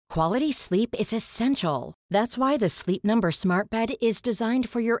Quality sleep is essential. That's why the Sleep Number Smart Bed is designed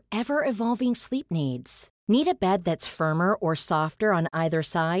for your ever-evolving sleep needs. Need a bed that's firmer or softer on either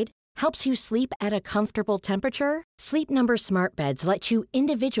side? Helps you sleep at a comfortable temperature? Sleep Number Smart Beds let you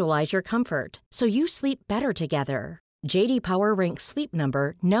individualize your comfort, so you sleep better together. J.D. Power ranks Sleep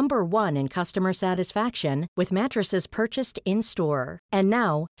Number number 1 in customer satisfaction with mattresses purchased in-store. And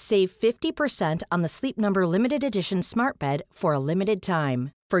now, save 50% on the Sleep Number Limited Edition Smart Bed for a limited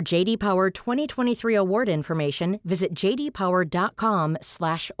time. For J.D. Power 2023 award information, visit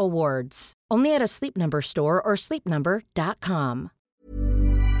jdpower.com/awards. Only at a Sleep Number store or sleepnumber.com.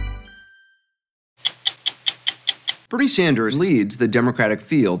 Bernie Sanders leads the Democratic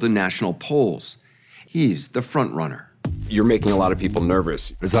field in national polls. He's the front runner. You're making a lot of people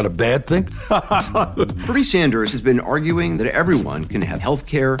nervous. Is that a bad thing? Bernie Sanders has been arguing that everyone can have health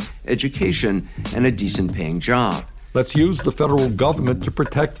care, education, and a decent-paying job. Let's use the federal government to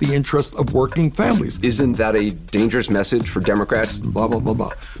protect the interest of working families. Isn't that a dangerous message for Democrats? Blah, blah, blah,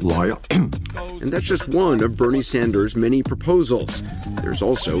 blah. Liar. And that's just one of Bernie Sanders' many proposals. There's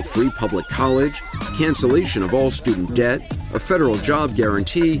also free public college, cancellation of all student debt, a federal job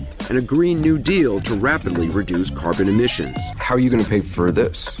guarantee, and a Green New Deal to rapidly reduce carbon emissions. How are you going to pay for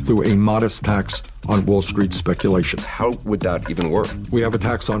this? Through a modest tax on Wall Street speculation. How would that even work? We have a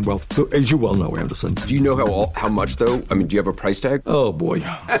tax on wealth, as you well know, Anderson. Do you know how much, though? I mean, do you have a price tag? Oh, boy.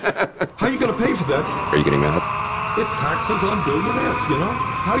 How are you going to pay for that? Are you getting mad? It's taxes on billionaires, you know?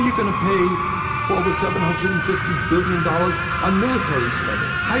 How are you going to pay for over $750 billion on military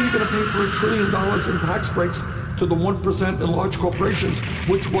spending? How are you going to pay for $1 trillion in tax breaks to the 1% in large corporations,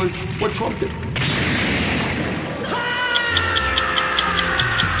 which was what Trump did?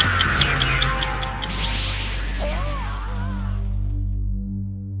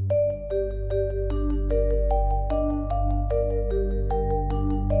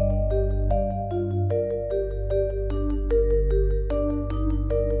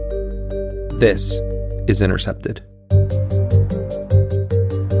 This is Intercepted.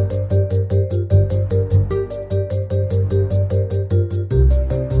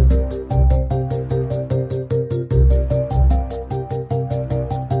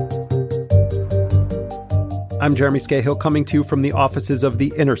 I'm Jeremy Scahill, coming to you from the offices of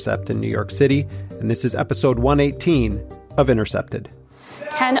The Intercept in New York City, and this is episode 118 of Intercepted.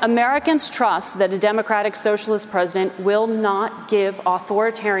 Can Americans trust that a democratic socialist president will not give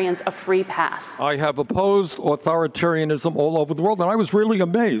authoritarians a free pass? I have opposed authoritarianism all over the world, and I was really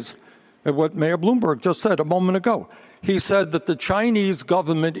amazed at what Mayor Bloomberg just said a moment ago. He said that the Chinese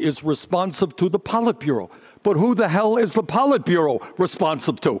government is responsive to the Politburo. But who the hell is the Politburo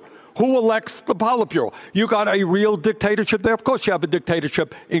responsive to? Who elects the Politburo? You got a real dictatorship there? Of course you have a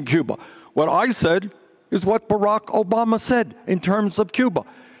dictatorship in Cuba. What I said is what Barack Obama said in terms of Cuba,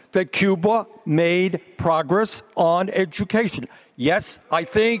 that Cuba made progress on education. Yes, I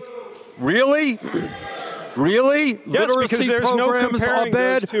think, really? Really? Yes, literacy because there's no programs comparing are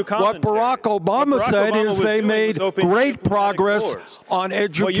bad. those two What Barack Obama said is they made great progress on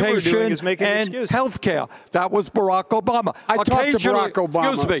education and health care. That was Barack Obama. I talked to Barack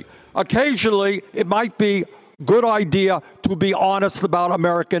Obama. Excuse me. Occasionally, it might be a good idea to be honest about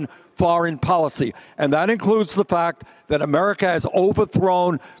American foreign policy. And that includes the fact that America has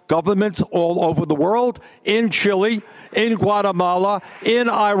overthrown governments all over the world, in Chile, in Guatemala, in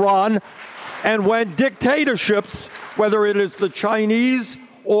Iran. And when dictatorships, whether it is the Chinese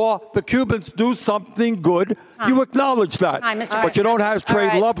or the Cubans, do something good, you acknowledge that. But you don't have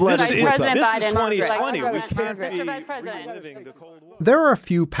trade love letters with them. This is 2020. Mr. Vice President. There are a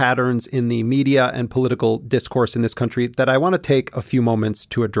few patterns in the media and political discourse in this country that I want to take a few moments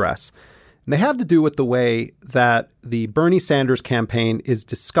to address. And they have to do with the way that the Bernie Sanders campaign is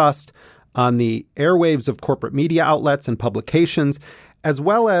discussed on the airwaves of corporate media outlets and publications, as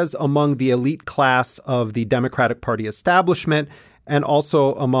well as among the elite class of the Democratic Party establishment, and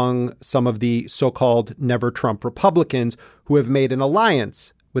also among some of the so-called Never Trump Republicans who have made an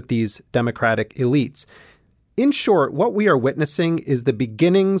alliance with these Democratic elites. In short, what we are witnessing is the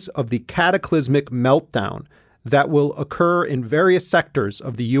beginnings of the cataclysmic meltdown that will occur in various sectors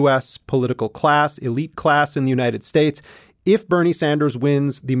of the U.S. political class, elite class in the United States, if Bernie Sanders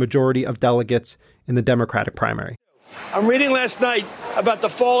wins the majority of delegates in the Democratic primary. I'm reading last night about the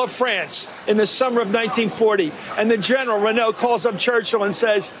fall of France in the summer of 1940, and the general, Renault, calls up Churchill and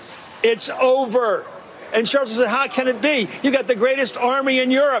says, "It's over." And Churchill said, "How can it be? You got the greatest army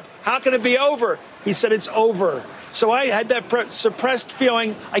in Europe. How can it be over?" He said, "It's over." So I had that suppressed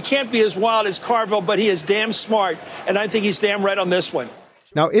feeling. I can't be as wild as Carville, but he is damn smart, and I think he's damn right on this one.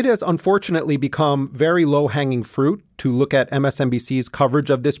 Now, it has unfortunately become very low-hanging fruit to look at MSNBC's coverage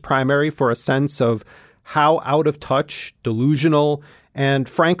of this primary for a sense of how out of touch, delusional, and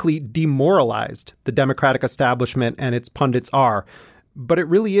frankly demoralized the Democratic establishment and its pundits are. But it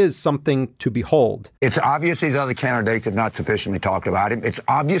really is something to behold. It's obvious these other candidates have not sufficiently talked about him. It's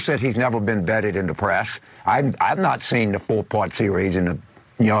obvious that he's never been vetted in the press. I've not seen the 4-part series in the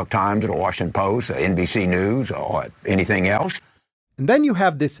New York Times or the Washington Post or NBC News or anything else. And then you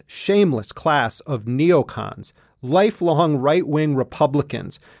have this shameless class of neocons, lifelong right-wing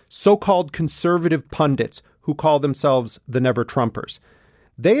Republicans, so-called conservative pundits who call themselves the Never-Trumpers.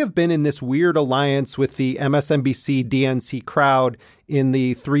 They have been in this weird alliance with the MSNBC DNC crowd in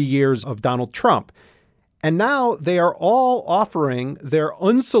the 3 years of Donald Trump. And now they are all offering their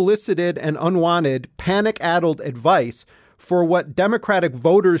unsolicited and unwanted, panic-addled advice for what Democratic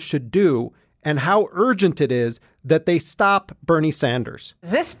voters should do and how urgent it is that they stop Bernie Sanders.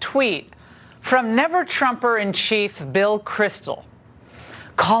 This tweet from Never-Trumper-in-Chief Bill Kristol,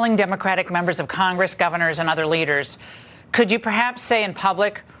 calling Democratic members of Congress, governors, and other leaders, could you perhaps say in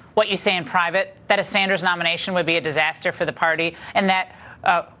public what you say in private, that a Sanders nomination would be a disaster for the party, and that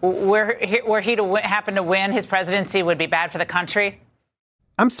were he to happen to win, his presidency would be bad for the country?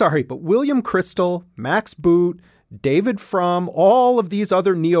 I'm sorry, but William Kristol, Max Boot, David Frum, all of these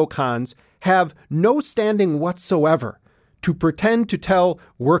other neocons have no standing whatsoever to pretend to tell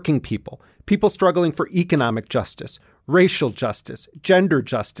working people, people struggling for economic justice, racial justice, gender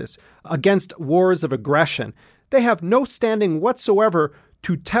justice, against wars of aggression. They have no standing whatsoever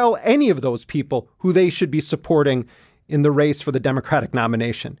to tell any of those people who they should be supporting in the race for the Democratic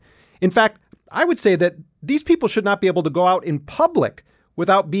nomination. In fact, I would say that these people should not be able to go out in public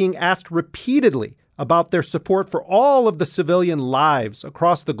without being asked repeatedly about their support for all of the civilian lives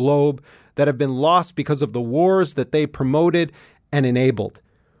across the globe that have been lost because of the wars that they promoted and enabled.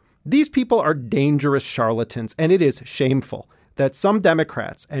 These people are dangerous charlatans, and it is shameful that some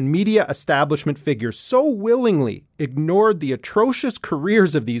Democrats and media establishment figures so willingly ignored the atrocious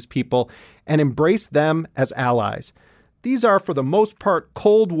careers of these people and embraced them as allies. These are, for the most part,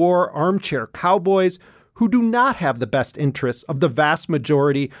 Cold War armchair cowboys who do not have the best interests of the vast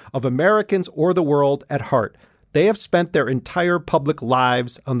majority of Americans or the world at heart. They have spent their entire public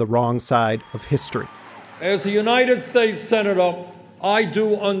lives on the wrong side of history. As a United States Senator, I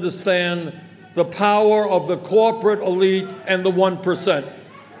do understand the power of the corporate elite and the 1%.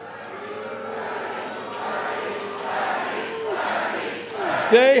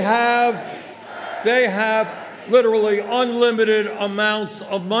 They have literally unlimited amounts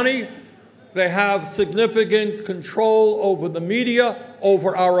of money. They have significant control over the media,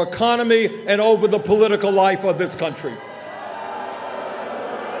 over our economy, and over the political life of this country.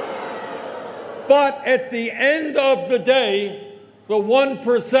 But at the end of the day, the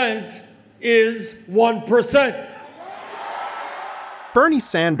 1% is 1%. Bernie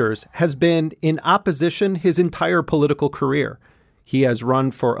Sanders has been in opposition his entire political career. He has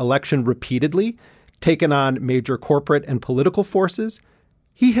run for election repeatedly, taken on major corporate and political forces.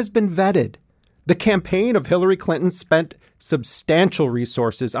 He has been vetted. The campaign of Hillary Clinton spent substantial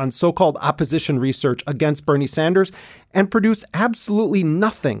resources on so-called opposition research against Bernie Sanders and produced absolutely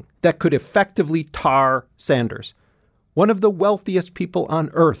nothing that could effectively tar Sanders. One of the wealthiest people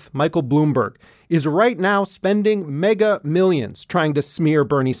on earth, Michael Bloomberg, is right now spending mega millions trying to smear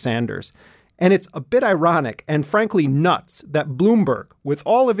Bernie Sanders. And it's a bit ironic and frankly nuts that Bloomberg, with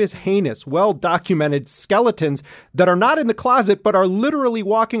all of his heinous, well-documented skeletons that are not in the closet but are literally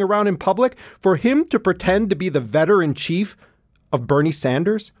walking around in public, for him to pretend to be the veteran-in-chief of Bernie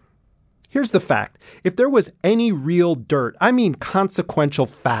Sanders? Here's the fact. If there was any real dirt, I mean consequential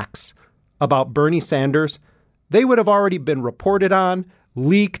facts about Bernie Sanders, they would have already been reported on,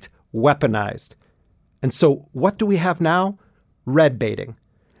 leaked, weaponized. And so what do we have now? Red baiting.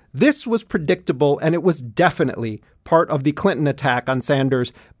 This was predictable, and it was definitely part of the Clinton attack on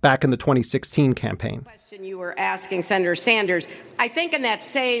Sanders back in the 2016 campaign. Question you were asking Senator Sanders, I think in that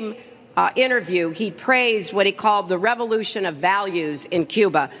same interview, he praised what he called the revolution of values in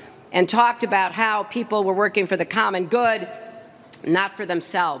Cuba and talked about how people were working for the common good, not for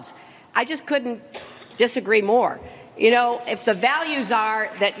themselves. I just couldn't disagree more. You know, if the values are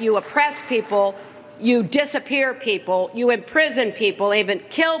that you oppress people, you disappear people, you imprison people, even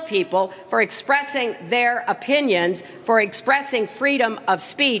kill people for expressing their opinions, for expressing freedom of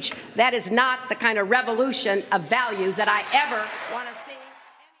speech, that is not the kind of revolution of values that I ever want to see.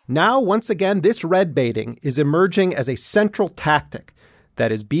 Now, once again, this red baiting is emerging as a central tactic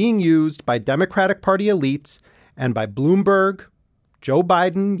that is being used by Democratic Party elites and by Bloomberg, Joe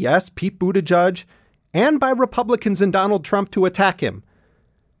Biden, yes, Pete Buttigieg, and by Republicans and Donald Trump to attack him.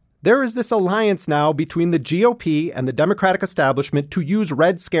 There is this alliance now between the GOP and the Democratic establishment to use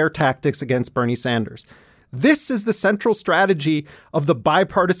Red Scare tactics against Bernie Sanders. This is the central strategy of the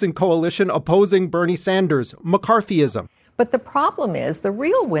bipartisan coalition opposing Bernie Sanders, McCarthyism. But the problem is the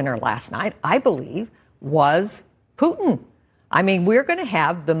real winner last night, I believe, was Putin. I mean, we're going to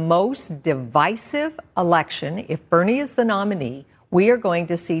have the most divisive election. If Bernie is the nominee, we are going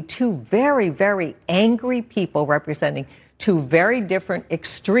to see two very, very angry people representing two very different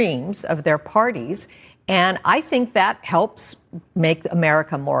extremes of their parties. And I think that helps make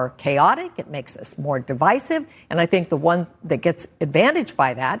America more chaotic. It makes us more divisive. And I think the one that gets advantage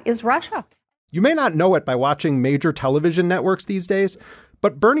by that is Russia. You may not know it by watching major television networks these days,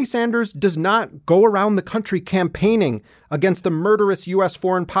 but Bernie Sanders does not go around the country campaigning against the murderous U.S.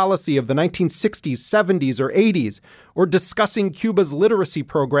 foreign policy of the 1960s, 70s, or 80s, or discussing Cuba's literacy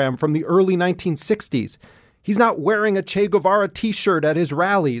program from the early 1960s. He's not wearing a Che Guevara T-shirt at his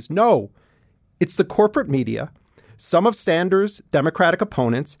rallies. No, it's the corporate media, some of Sanders' Democratic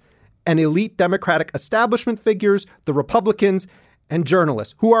opponents, and elite Democratic establishment figures, the Republicans, and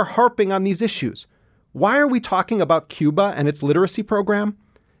journalists who are harping on these issues. Why are we talking about Cuba and its literacy program?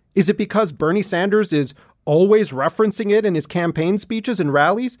 Is it because Bernie Sanders is always referencing it in his campaign speeches and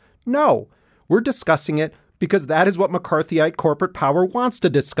rallies? No, we're discussing it because that is what McCarthyite corporate power wants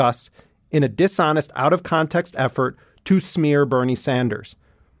to discuss in a dishonest, out-of-context effort to smear Bernie Sanders.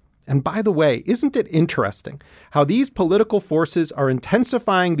 And by the way, isn't it interesting how these political forces are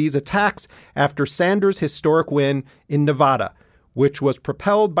intensifying these attacks after Sanders' historic win in Nevada, which was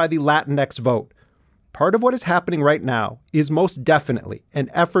propelled by the Latinx vote? Part of what is happening right now is most definitely an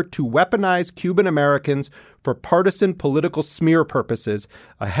effort to weaponize Cuban Americans for partisan political smear purposes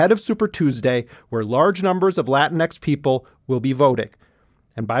ahead of Super Tuesday, where large numbers of Latinx people will be voting.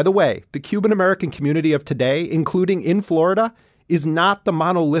 And by the way, the Cuban American community of today, including in Florida, is not the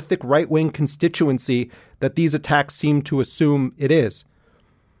monolithic right-wing constituency that these attacks seem to assume it is.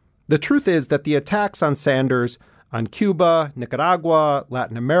 The truth is that the attacks on Sanders, on Cuba, Nicaragua,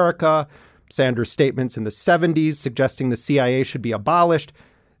 Latin America, Sanders' statements in the 70s suggesting the CIA should be abolished,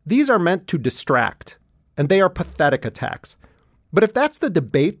 these are meant to distract, and they are pathetic attacks. But if that's the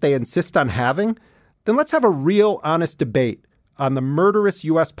debate they insist on having, then let's have a real, honest debate on the murderous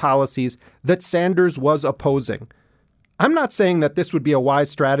U.S. policies that Sanders was opposing. I'm not saying that this would be a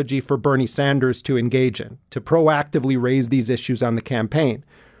wise strategy for Bernie Sanders to engage in, to proactively raise these issues on the campaign.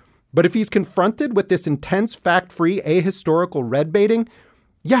 But if he's confronted with this intense, fact-free, ahistorical red baiting,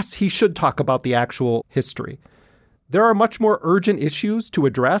 yes, he should talk about the actual history. There are much more urgent issues to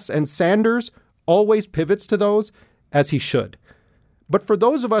address, and Sanders always pivots to those, as he should. But for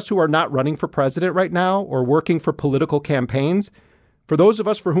those of us who are not running for president right now or working for political campaigns, for those of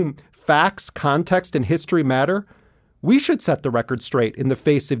us for whom facts, context, and history matter, we should set the record straight in the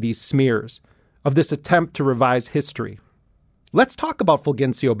face of these smears, of this attempt to revise history. Let's talk about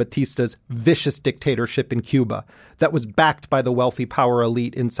Fulgencio Batista's vicious dictatorship in Cuba that was backed by the wealthy power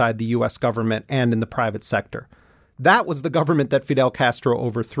elite inside the U.S. government and in the private sector. That was the government that Fidel Castro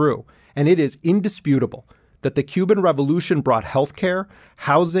overthrew, and it is indisputable that the Cuban Revolution brought healthcare,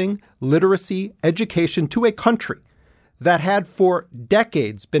 housing, literacy, education to a country that had for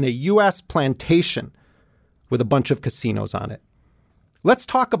decades been a U.S. plantation with a bunch of casinos on it. Let's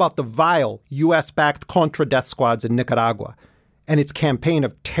talk about the vile U.S.-backed Contra death squads in Nicaragua and its campaign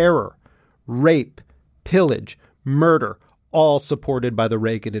of terror, rape, pillage, murder, all supported by the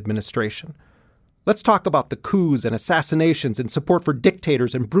Reagan administration. Let's talk about the coups and assassinations and support for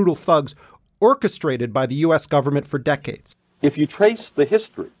dictators and brutal thugs orchestrated by the U.S. government for decades. If you trace the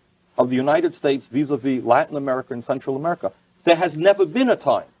history of the United States vis-a-vis Latin America and Central America, there has never been a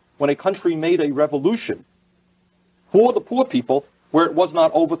time when a country made a revolution for the poor people where it was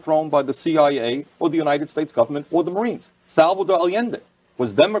not overthrown by the CIA or the United States government or the Marines. Salvador Allende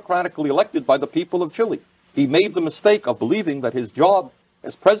was democratically elected by the people of Chile. He made the mistake of believing that his job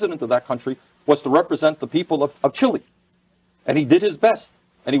as president of that country was to represent the people of Chile. And he did his best,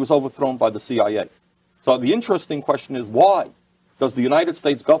 and he was overthrown by the CIA. So the interesting question is, why does the United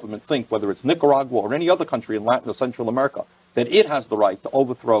States government think, whether it's Nicaragua or any other country in Latin or Central America, that it has the right to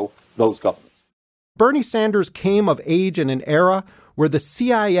overthrow those governments? Bernie Sanders came of age in an era where the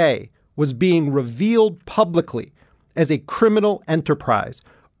CIA was being revealed publicly as a criminal enterprise,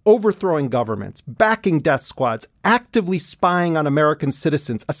 overthrowing governments, backing death squads, actively spying on American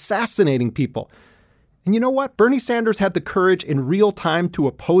citizens, assassinating people. And you know what? Bernie Sanders had the courage in real time to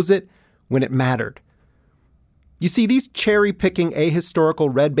oppose it when it mattered. You see, these cherry-picking,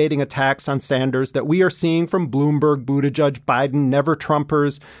 ahistorical, red-baiting attacks on Sanders that we are seeing from Bloomberg, Buttigieg, Biden,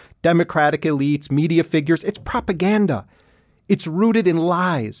 never-Trumpers, Democratic elites, media figures, it's propaganda. It's rooted in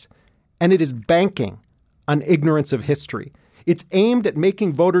lies, and it is banking on ignorance of history. It's aimed at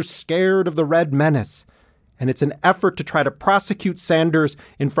making voters scared of the Red Menace, and it's an effort to try to prosecute Sanders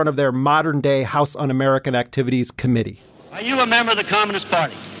in front of their modern-day House Un-American Activities Committee. Are you a member of the Communist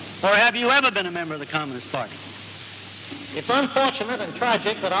Party? Or have you ever been a member of the Communist Party? It's unfortunate and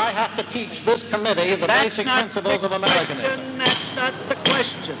tragic that I have to teach this committee the basic principles of Americanism. That's not the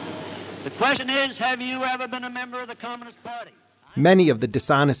question. The question is, have you ever been a member of the Communist Party? Many of the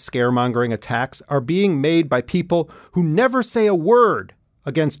dishonest scaremongering attacks are being made by people who never say a word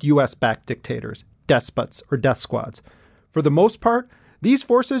against U.S.-backed dictators, despots, or death squads. For the most part, these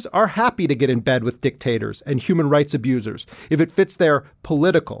forces are happy to get in bed with dictators and human rights abusers if it fits their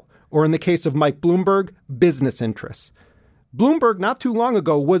political, or in the case of Mike Bloomberg, business interests. Bloomberg, not too long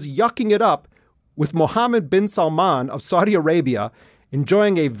ago, was yucking it up with Mohammed bin Salman of Saudi Arabia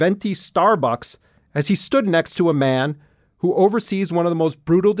enjoying a venti Starbucks as he stood next to a man who oversees one of the most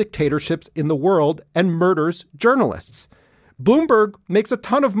brutal dictatorships in the world and murders journalists. Bloomberg makes a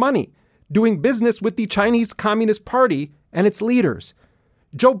ton of money doing business with the Chinese Communist Party and its leaders.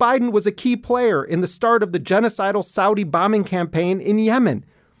 Joe Biden was a key player in the start of the genocidal Saudi bombing campaign in Yemen.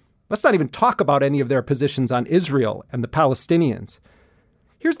 Let's not even talk about any of their positions on Israel and the Palestinians.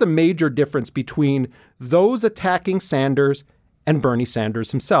 Here's the major difference between those attacking Sanders and Bernie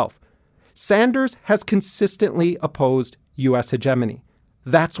Sanders himself. Sanders has consistently opposed U.S. hegemony.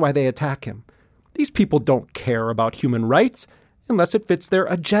 That's why they attack him. These people don't care about human rights unless it fits their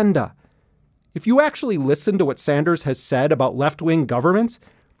agenda. If you actually listen to what Sanders has said about left-wing governments,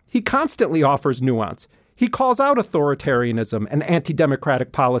 he constantly offers nuance. He calls out authoritarianism and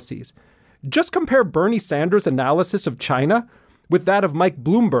anti-democratic policies. Just compare Bernie Sanders' analysis of China with that of Mike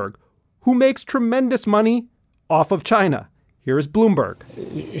Bloomberg, who makes tremendous money off of China. Here is Bloomberg.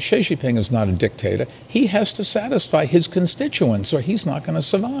 Xi Jinping is not a dictator. He has to satisfy his constituents, or he's not going to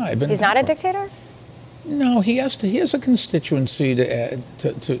survive. He's not a dictator? No, he has to. He has a constituency to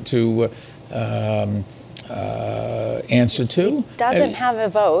answer to. He doesn't have a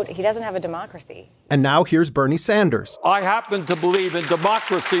vote. He doesn't have a democracy. And now here's Bernie Sanders. I happen to believe in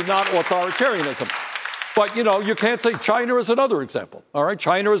democracy, not authoritarianism. But, you can't say China is another example. All right.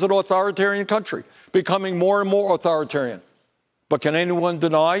 China is an authoritarian country, becoming more and more authoritarian. But can anyone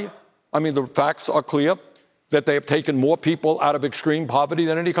deny? The facts are clear that they have taken more people out of extreme poverty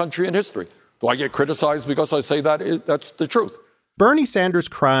than any country in history. Do I get criticized because I say that? That's the truth. Bernie Sanders'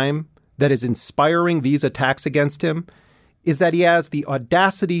 crime that is inspiring these attacks against him is that he has the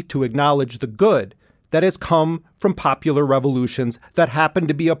audacity to acknowledge the good that has come from popular revolutions that happen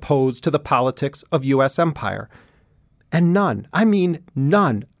to be opposed to the politics of U.S. empire. And none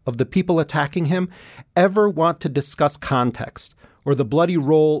of the people attacking him ever want to discuss context or the bloody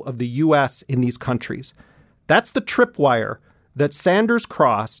role of the U.S. in these countries. That's the tripwire that Sanders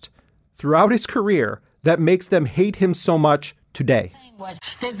crossed throughout his career that makes them hate him so much today.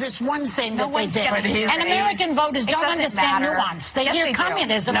 There's this one thing that they did, and American voters don't understand nuance. They hear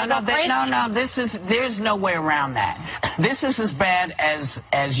communism. No. There's no way around that. This is as bad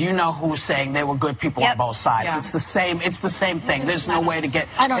as you know who's saying there were good people on both sides. Yeah. It's the same thing. There's no way to get.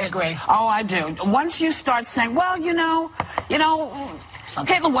 I don't agree. Oh, I do. Once you start saying, well,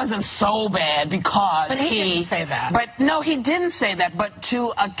 Hitler wasn't so bad because but he didn't say that. But no, he didn't say that. But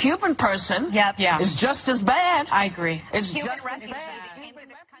to a Cuban person, it's just as bad. I agree. It's just as bad.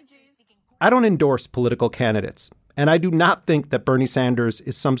 I don't endorse political candidates, and I do not think that Bernie Sanders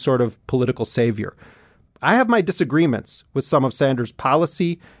is some sort of political savior. I have my disagreements with some of Sanders'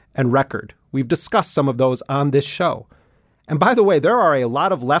 policy and record. We've discussed some of those on this show. And by the way, there are a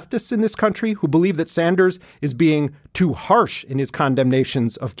lot of leftists in this country who believe that Sanders is being too harsh in his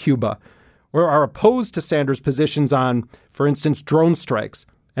condemnations of Cuba, or are opposed to Sanders' positions on, for instance, drone strikes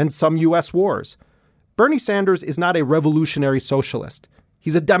and some U.S. wars. Bernie Sanders is not a revolutionary socialist.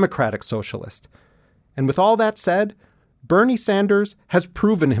 He's a democratic socialist. And with all that said, Bernie Sanders has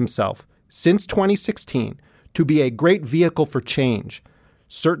proven himself since 2016 to be a great vehicle for change,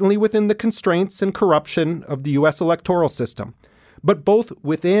 certainly within the constraints and corruption of the U.S. electoral system. But both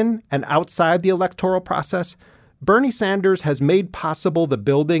within and outside the electoral process, Bernie Sanders has made possible the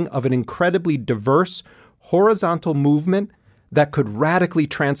building of an incredibly diverse, horizontal movement that could radically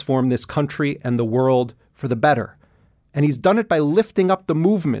transform this country and the world for the better. And he's done it by lifting up the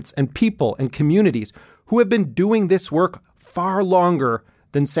movements and people and communities who have been doing this work far longer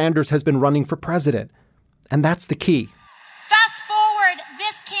than Sanders has been running for president. And that's the key. Fast forward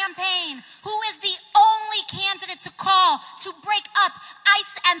this campaign. Who is the only candidate to call to break up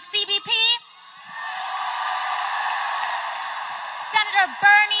ICE and CBP? Senator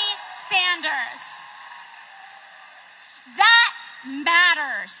Bernie Sanders. That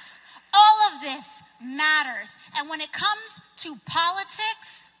matters. All of this matters. And when it comes to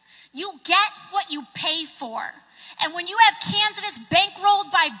politics, you get what you pay for. And when you have candidates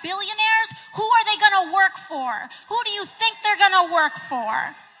bankrolled by billionaires, who are they going to work for? Who do you think they're going to work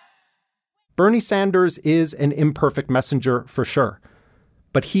for? Bernie Sanders is an imperfect messenger for sure,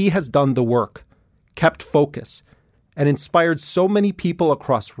 but he has done the work, kept focus, and inspired so many people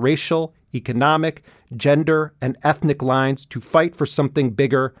across racial, economic, gender, and ethnic lines to fight for something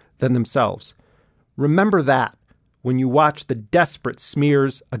bigger than themselves. Remember that when you watch the desperate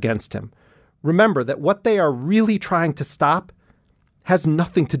smears against him. Remember that what they are really trying to stop has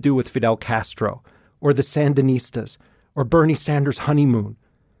nothing to do with Fidel Castro or the Sandinistas or Bernie Sanders' honeymoon.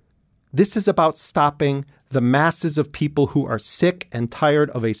 This is about stopping the masses of people who are sick and tired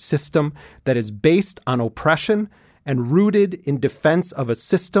of a system that is based on oppression and rooted in defense of a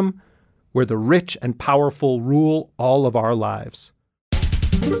system where the rich and powerful rule all of our lives.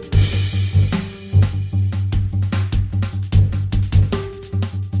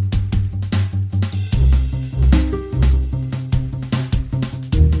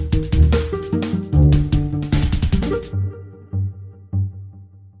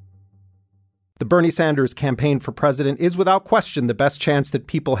 The Bernie Sanders campaign for president is without question the best chance that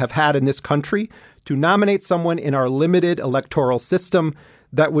people have had in this country to nominate someone in our limited electoral system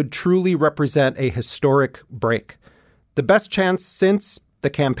that would truly represent a historic break. The best chance since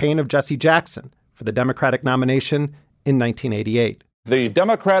the campaign of Jesse Jackson for the Democratic nomination in 1988. The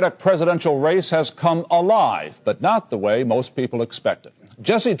Democratic presidential race has come alive, but not the way most people expected.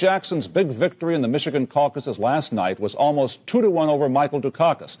 Jesse Jackson's big victory in the Michigan caucuses last night was almost 2-1 over Michael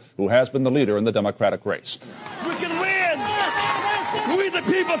Dukakis, who has been the leader in the Democratic race. We can win. We the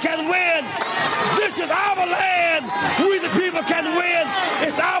people can win. This is our land. We the people can win.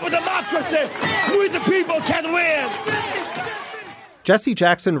 It's our democracy. We the people can win. Jesse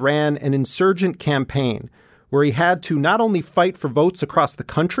Jackson ran an insurgent campaign where he had to not only fight for votes across the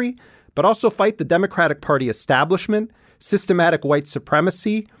country, but also fight the Democratic Party establishment, systematic white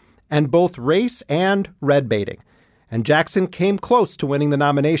supremacy, and both race and red baiting. And Jackson came close to winning the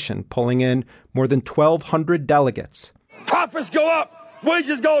nomination, pulling in more than 1,200 delegates. Profits go up,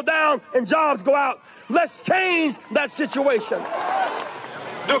 wages go down, and jobs go out. Let's change that situation.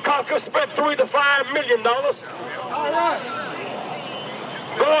 Dukakis spent $3 to $5 million. All right.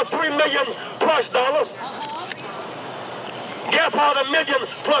 $3 million plus dollars. Gephardt $1 million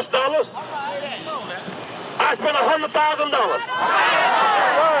plus dollars. I spent $100,000.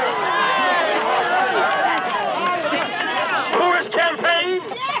 Poorest campaign,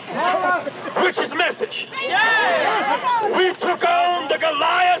 richest message. We took on the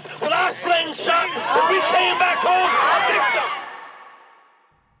Goliath with our slingshot, and we came back home a victor.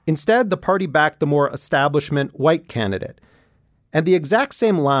 Instead, the party backed the more establishment white candidate. And the exact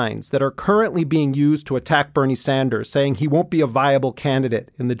same lines that are currently being used to attack Bernie Sanders, saying he won't be a viable candidate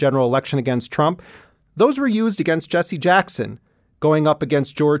in the general election against Trump, those were used against Jesse Jackson, going up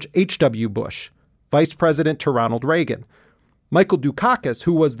against George H.W. Bush, vice president to Ronald Reagan. Michael Dukakis,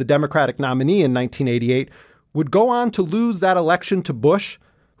 who was the Democratic nominee in 1988, would go on to lose that election to Bush,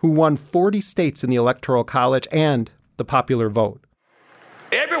 who won 40 states in the Electoral College and the popular vote.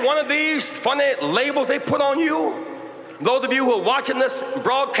 Every one of these funny labels they put on you, those of you who are watching this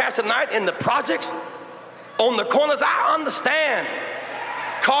broadcast tonight in the projects, on the corners, I understand.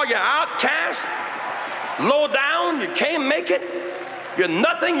 Call you outcast, low down, you can't make it, you're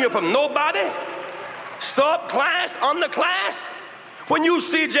nothing, you're from nobody, subclass, underclass. When you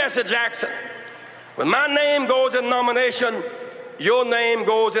see Jesse Jackson, when my name goes in nomination, your name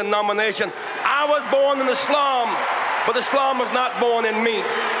goes in nomination. I was born in the slum, but the slum was not born in me.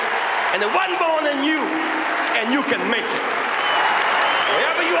 And it wasn't born in you, and you can make it.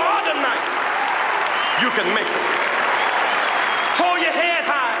 Wherever you are tonight, you can make it. Hold your head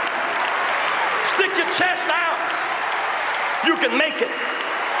high. Stick your chest out. You can make it.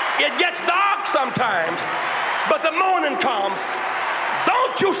 It gets dark sometimes, but the morning comes.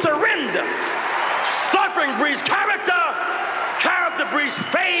 Don't you surrender. Suffering breeds character. Character breeds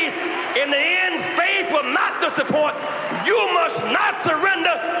faith. In the end, faith will not disappoint. You must not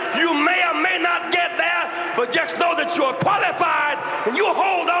surrender. You may or may not get there, but just know that you are qualified and you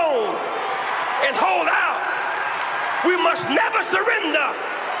hold on and hold out. We must never surrender.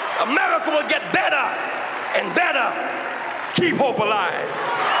 America will get better and better. Keep hope alive.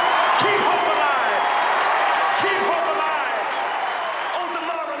 Keep hope alive. Keep hope alive. On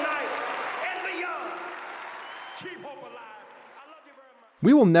tomorrow night and beyond. Keep hope alive.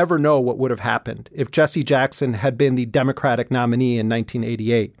 We will never know what would have happened if Jesse Jackson had been the Democratic nominee in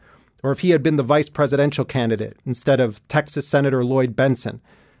 1988, or if he had been the vice presidential candidate instead of Texas Senator Lloyd Bentsen.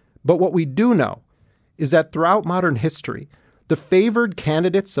 But what we do know is that throughout modern history, the favored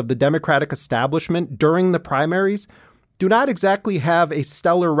candidates of the Democratic establishment during the primaries do not exactly have a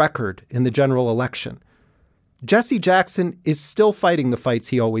stellar record in the general election. Jesse Jackson is still fighting the fights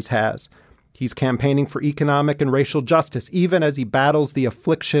he always has. He's campaigning for economic and racial justice, even as he battles the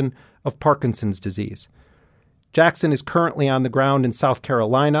affliction of Parkinson's disease. Jackson is currently on the ground in South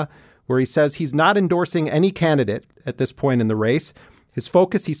Carolina, where he says he's not endorsing any candidate at this point in the race. His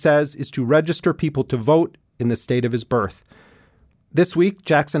focus, he says, is to register people to vote in the state of his birth. This week,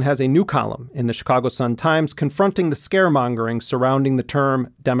 Jackson has a new column in the Chicago Sun-Times confronting the scaremongering surrounding the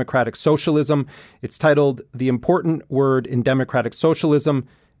term democratic socialism. It's titled, "The Important Word in Democratic Socialism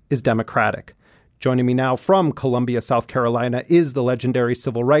is Democratic." Joining me now from Columbia, South Carolina, is the legendary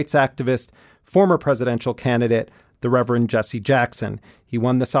civil rights activist, former presidential candidate, the Reverend Jesse Jackson. He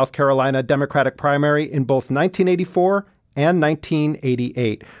won the South Carolina Democratic primary in both 1984 and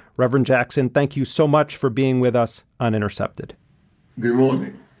 1988. Reverend Jackson, thank you so much for being with us on Intercepted. Good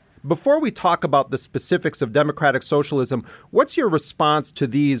morning. Before we talk about the specifics of democratic socialism, what's your response to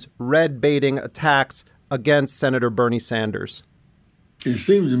these red-baiting attacks against Senator Bernie Sanders? It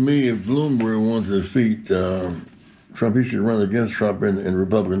seems to me if Bloomberg wants to defeat Trump, he should run against Trump in the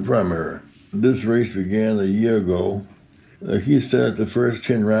Republican primary. This race began a year ago. He said the first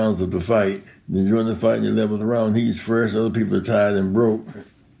 10 rounds of the fight. Then during the fight in the 11th round, he's first, other people are tired and broke,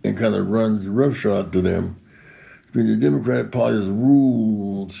 and kind of runs roughshod to them. I mean, the Democratic Party's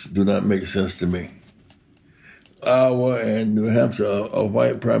rules do not make sense to me. Iowa and New Hampshire are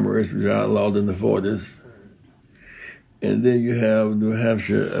white primaries, which are outlawed in the 40s. And then you have New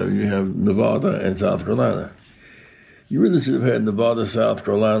Hampshire, you have Nevada and South Carolina. You really should have had Nevada, South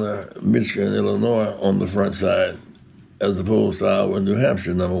Carolina, Michigan, and Illinois on the front side, as opposed to Iowa and New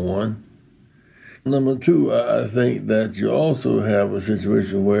Hampshire, number one. Number two, I think that you also have a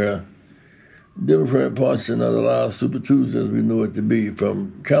situation where Democratic Party should not allow Super Tuesday as we know it to be.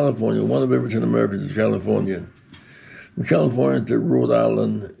 From California, 1 of every 10 Americans is Californian. From California to Rhode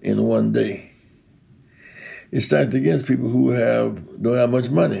Island in one day. It's stacked against people who don't have much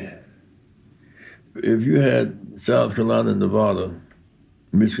money. If you had South Carolina and Nevada,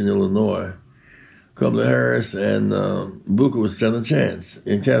 Michigan, Illinois, Kamala Harris and Booker would stand a chance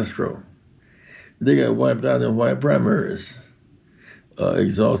in Castro. They got wiped out in white primaries.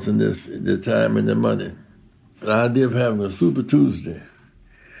 Exhausting the time and the money. The idea of having a Super Tuesday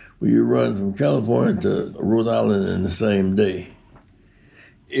where you run from California to Rhode Island in the same day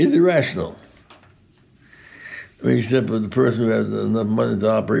is irrational. I mean, except for the person who has enough money to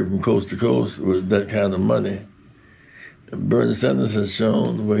operate from coast to coast with that kind of money. Bernie Sanders has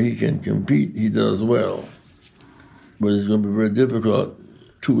shown where he can compete, he does well. But it's going to be very difficult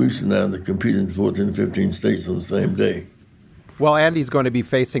 2 weeks from now to compete in 14, 15 states on the same day. Well, Andy's going to be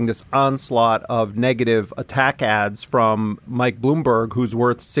facing this onslaught of negative attack ads from Mike Bloomberg, who's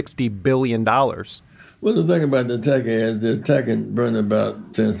worth $60 billion. Well, the thing about the attack ads, they're attacking Bernie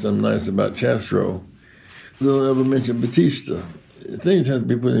about saying something nice about Castro. They don't ever mention Batista. Things have to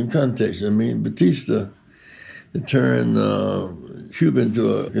be put in context. I mean, Batista turned Cuba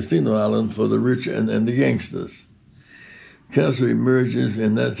into a casino island for the rich and the gangsters. Castro emerges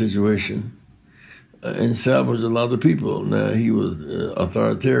in that situation and salvaged a lot of people. Now, he was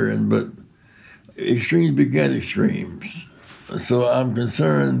authoritarian, but extremes beget extremes. So I'm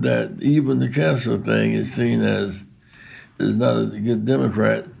concerned that even the Castro thing is seen as not a good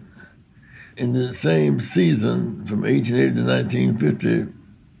Democrat. In the same season, from 1880 to 1950,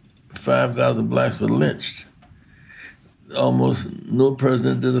 5,000 blacks were lynched. Almost no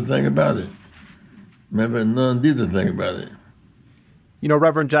president did a thing about it. Remember, none did a thing about it. You know,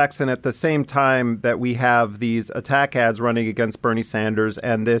 Reverend Jackson, at the same time that we have these attack ads running against Bernie Sanders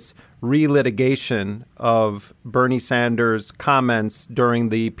and this relitigation of Bernie Sanders' comments during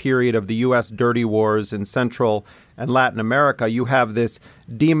the period of the U.S. dirty wars in Central and Latin America, you have this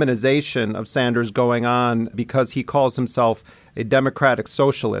demonization of Sanders going on because he calls himself a democratic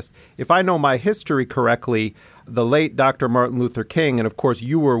socialist. If I know my history correctly, the late Dr. Martin Luther King, and of course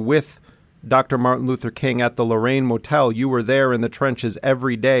you were with Dr. Martin Luther King at the Lorraine Motel. You were there in the trenches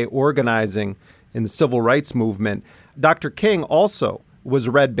every day organizing in the civil rights movement. Dr. King also was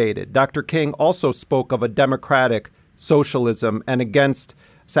red-baited. Dr. King also spoke of a democratic socialism and against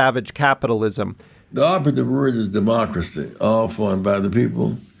savage capitalism. The operative word is democracy, all for and by the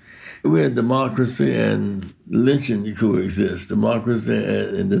people. We had democracy and lynching coexist. Democracy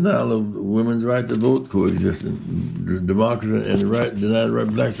and denial of women's right to vote coexist. Democracy and the right, denial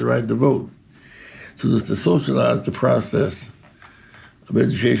of blacks the right to vote. So just to socialize the process of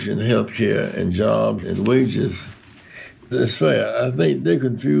education, health care, and jobs and wages. That's fair. I think they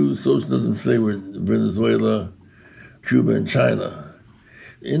confuse socialism, say, with Venezuela, Cuba, and China.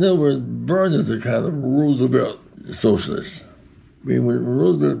 In other words, Bernie is a kind of Roosevelt socialist. I mean, when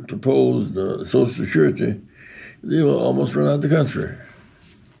Roosevelt proposed Social Security, they were almost run out of the country.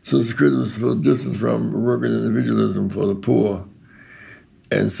 Social Security was for distance from working individualism for the poor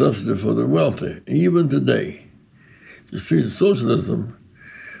and subsidy for the wealthy. Even today, the streets of socialism,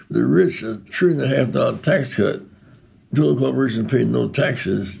 the rich, $1.5 trillion tax cut, doing corporations pay no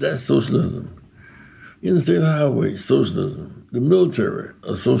taxes, that's socialism. Interstate highway, socialism. The military,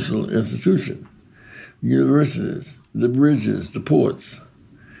 a social institution. Universities, the bridges, the ports.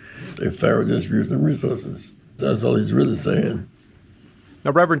 They fair distribution of resources. That's all he's really saying.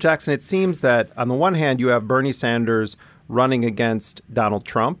 Now, Reverend Jackson, it seems that on the one hand, you have Bernie Sanders running against Donald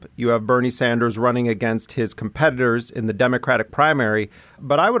Trump. You have Bernie Sanders running against his competitors in the Democratic primary.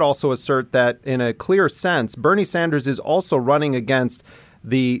 But I would also assert that in a clear sense, Bernie Sanders is also running against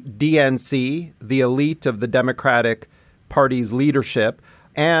the DNC, the elite of the Democratic Party's leadership,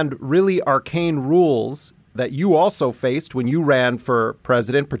 and really arcane rules that you also faced when you ran for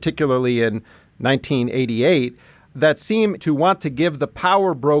president, particularly in 1988, that seem to want to give the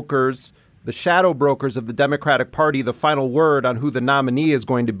power brokers, the shadow brokers of the Democratic Party, the final word on who the nominee is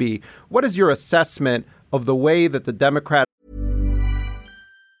going to be. What is your assessment of the way that the Democratic...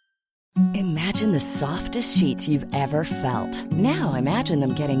 Imagine the softest sheets you've ever felt. Now imagine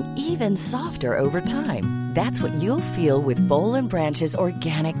them getting even softer over time. That's what you'll feel with Boll & Branch's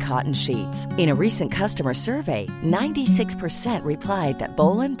organic cotton sheets. In a recent customer survey, 96% replied that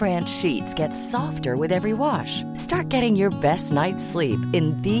Boll & Branch sheets get softer with every wash. Start getting your best night's sleep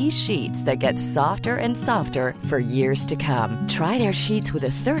in these sheets that get softer and softer for years to come. Try their sheets with a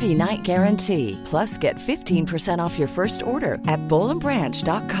 30-night guarantee. Plus, get 15% off your first order at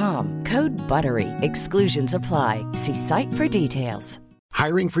bollandbranch.com. Code BUTTERY. Exclusions apply. See site for details.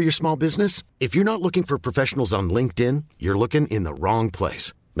 Hiring for your small business? If you're not looking for professionals on LinkedIn, you're looking in the wrong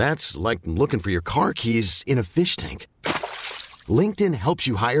place. That's like looking for your car keys in a fish tank. LinkedIn helps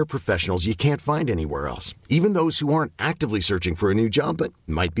you hire professionals you can't find anywhere else, even those who aren't actively searching for a new job but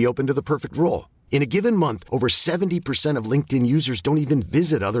might be open to the perfect role. In a given month, over 70% of LinkedIn users don't even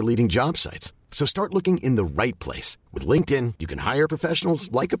visit other leading job sites. So start looking in the right place. With LinkedIn, you can hire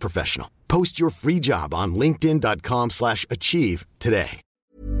professionals like a professional. Post your free job on linkedin.com/achieve today.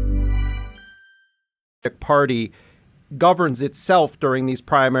 The party governs itself during these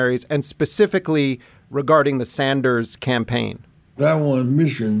primaries, and specifically regarding the Sanders campaign. That one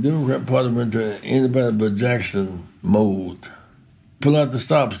mission, Democrat Party went to anybody but Jackson mode. Pull out the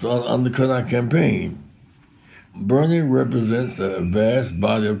stops to undercut our campaign. Bernie represents a vast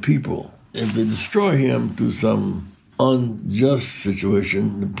body of people. If they destroy him through some unjust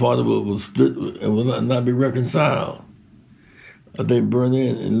situation, the party will split and will not be reconciled. I think Bernie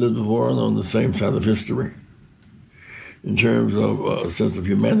and Elizabeth Warren are on the same side of history in terms of a sense of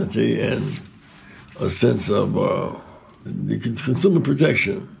humanity and a sense of the consumer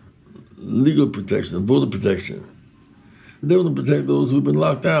protection, legal protection, voter protection. They want to protect those who've been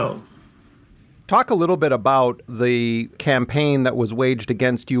locked out. Talk a little bit about the campaign that was waged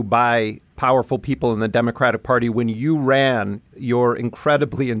against you by powerful people in the Democratic Party when you ran your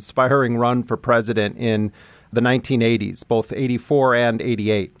incredibly inspiring run for president in the 1980s, both 84 and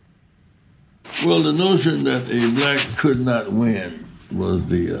 88. Well, the notion that a black could not win was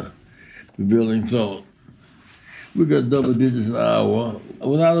the prevailing thought. We got double digits an hour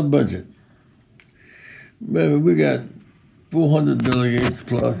without a budget. Maybe we got 400 delegates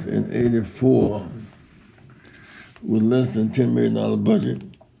plus in 84 with less than $10 million budget.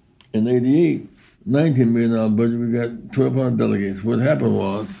 In 88, $19 million budget, we got 1,200 delegates. What happened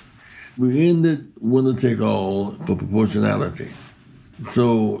was we ended winner take all for proportionality.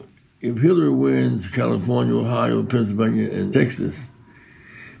 So if Hillary wins California, Ohio, Pennsylvania, and Texas,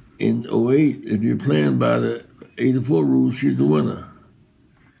 in 08, if you're playing by the 84 rules, she's the winner.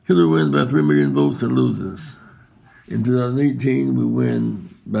 Hillary wins by 3 million votes and loses. In 2018, we win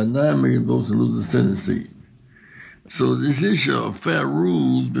by 9 million votes and lose the Senate seat. So this issue of fair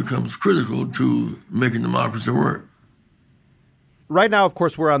rules becomes critical to making democracy work. Right now, of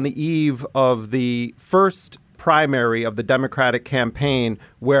course, we're on the eve of the first primary of the Democratic campaign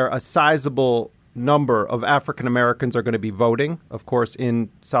where a sizable number of African Americans are going to be voting, of course, in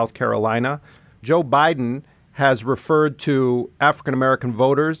South Carolina. Joe Biden has referred to African American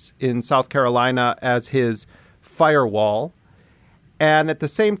voters in South Carolina as his firewall. And at the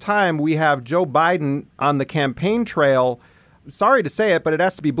same time, we have Joe Biden on the campaign trail, sorry to say it, but it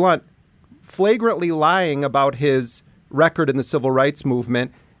has to be blunt, flagrantly lying about his record in the civil rights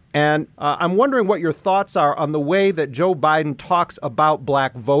movement. And I'm wondering what your thoughts are on the way that Joe Biden talks about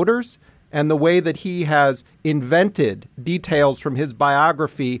black voters and the way that he has invented details from his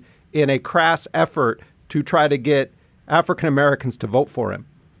biography in a crass effort to try to get African Americans to vote for him.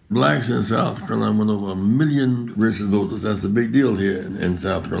 Blacks in South Carolina went over 1 million registered voters. That's a big deal here in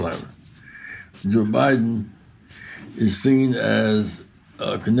South Carolina. Joe Biden is seen as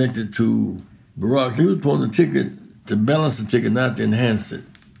connected to Barack. He was pulling the ticket to balance the ticket, not to enhance it.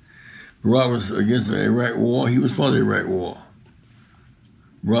 Barack was against the Iraq War. He was for the Iraq War.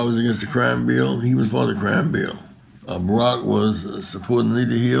 Barack was against the crime bill. He was for the crime bill. Barack was supporting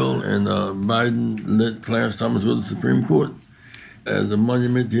Anita Hill, and Biden let Clarence Thomas go to the Supreme Court as a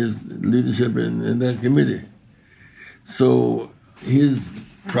monument to his leadership in that committee. So his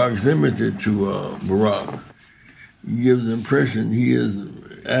proximity to Barack gives the impression he is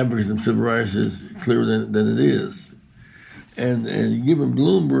advocacy of civil rights is clearer than it is. And given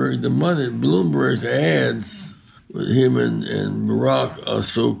Bloomberg the money, Bloomberg's ads with him and Barack are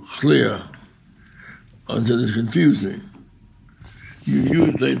so clear until it's confusing. You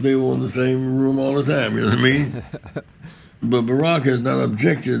would think they were in the same room all the time, you know what I mean? But Barack has not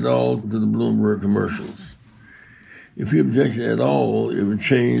objected at all to the Bloomberg commercials. If he objected at all, it would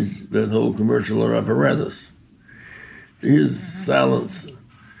change that whole commercial apparatus. His silence,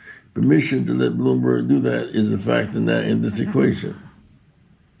 permission to let Bloomberg do that is a factor in this equation.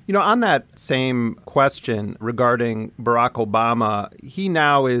 You know, on that same question regarding Barack Obama, he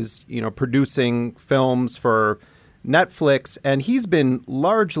now is, producing films for Netflix, and he's been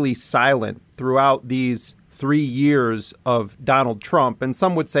largely silent throughout these 3 years of Donald Trump. And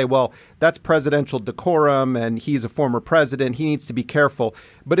some would say, well, that's presidential decorum and he's a former president. He needs to be careful.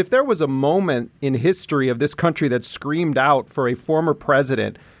 But if there was a moment in history of this country that screamed out for a former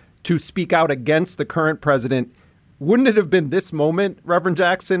president to speak out against the current president, wouldn't it have been this moment, Reverend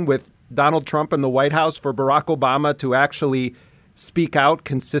Jackson, with Donald Trump in the White House, for Barack Obama to actually speak out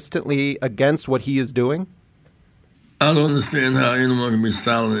consistently against what he is doing? I don't understand how anyone can be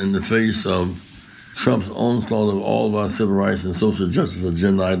silent in the face of Trump's onslaught of all of our civil rights and social justice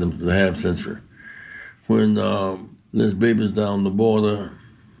agenda items for the half century. When there's babies down the border,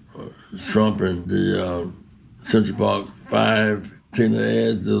 Trump and the Central Park 5 taking the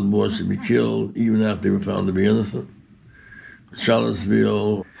ads, those boys should be killed even after they were found to be innocent.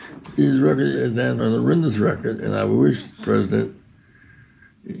 Charlottesville, his record is an horrendous record, and I wish the president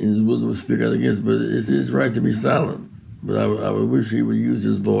in his wisdom would speak out against, but it's his right to be silent. But I would wish he would use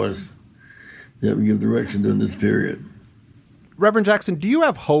his voice that would give direction during this period. Reverend Jackson, do you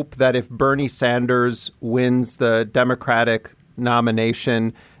have hope that if Bernie Sanders wins the Democratic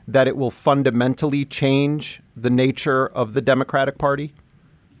nomination, that it will fundamentally change the nature of the Democratic Party?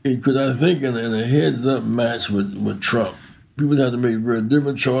 It could, I think, in a heads-up match with Trump. People have to make a very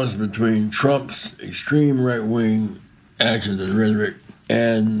different choice between Trump's extreme right-wing actions and rhetoric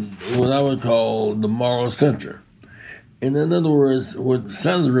and what I would call the moral center. And in other words, what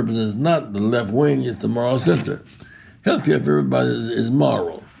Sanders represents is not the left wing, it's the moral center. Healthcare for everybody is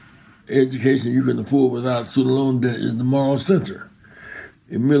moral. Education you can afford without student loan debt is the moral center.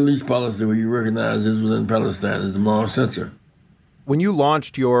 In Middle East policy, where you recognize Israel and Palestine is the moral center. When you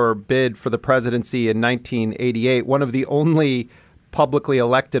launched your bid for the presidency in 1988, one of the only publicly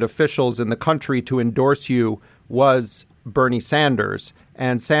elected officials in the country to endorse you was Bernie Sanders.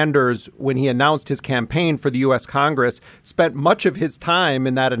 And Sanders, when he announced his campaign for the U.S. Congress, spent much of his time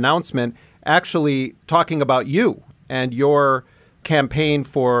in that announcement actually talking about you and your campaign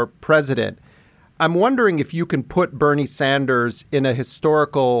for president. I'm wondering if you can put Bernie Sanders in a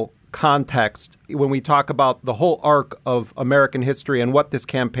historical context when we talk about the whole arc of American history and what this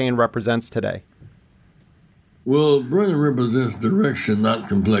campaign represents today. Well, Bernie represents direction, not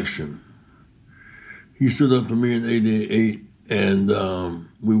complexion. He stood up for me in '88, and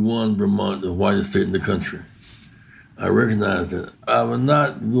we won Vermont, the whitest state in the country. I recognize that. I will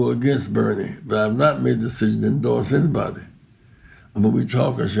not go against Bernie, but I've not made the decision to endorse anybody. When we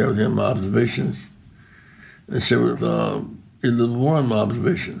talk, I share with him my observations, and share with Elizabeth Warren my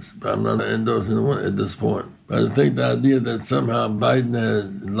observations, but I'm not endorsing anyone at this point. But I think the idea that somehow Biden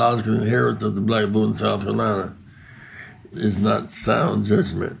has logical inheritance of the black vote in South Carolina is not sound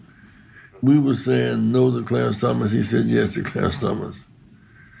judgment. We were saying no to Clarence Thomas. He said yes to Clarence Thomas.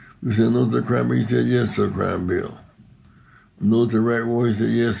 We said no to the crime bill. He said yes to the crime bill. No to the Iraq War. He said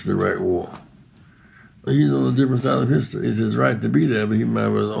yes to the Iraq War. He's on a different side of history. It's his right to be there, but he might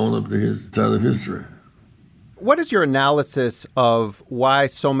well own up to his side of history. What is your analysis of why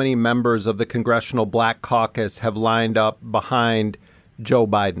so many members of the Congressional Black Caucus have lined up behind Joe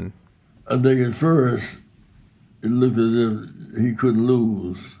Biden? I think at first it looked as if he couldn't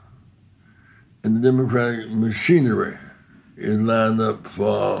lose. And the Democratic machinery is lined up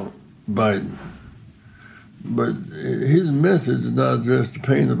for Biden. But his message is not addressed the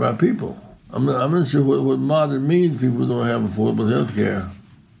pain of our people. I'm not sure what moderate means. People don't have affordable health care.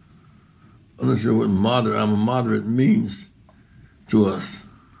 I'm not sure what moderate means to us.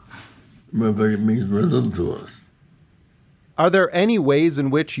 Matter of fact, it means very little to us. Are there any ways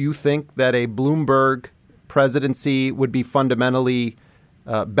in which you think that a Bloomberg presidency would be fundamentally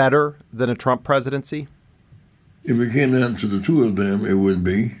better than a Trump presidency? If it came down to the two of them, it would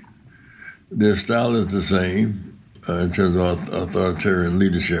be. Their style is the same in terms of authoritarian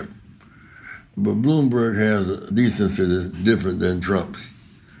leadership. But Bloomberg has a decency that's different than Trump's.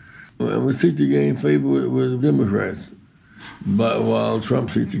 And we seek to gain favor with Democrats, but while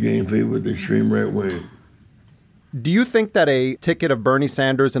Trump seeks to gain favor with the extreme right wing. Do you think that a ticket of Bernie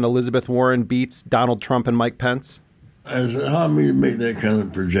Sanders and Elizabeth Warren beats Donald Trump and Mike Pence? It's hard for me to make that kind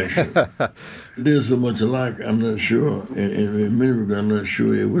of projection. There's so much alike, I'm not sure. And in many regards, I'm not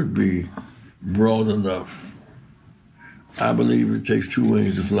sure it would be broad enough. I believe it takes two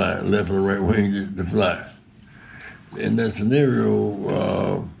wings to fly, left and right wing to fly. In that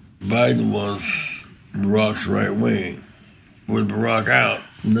scenario, Biden was Barack's right wing. With Barack out,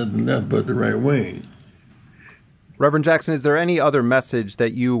 nothing left but the right wing. Reverend Jackson, is there any other message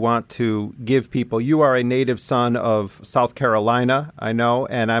that you want to give people? You are a native son of South Carolina, I know,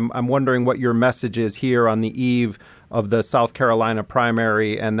 and I'm wondering what your message is here on the eve of the South Carolina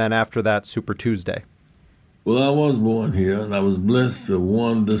primary and then after that, Super Tuesday. Well, I was born here, and I was blessed to have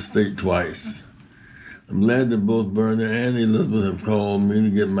won this state twice. I'm glad that both Bernie and Elizabeth have called me to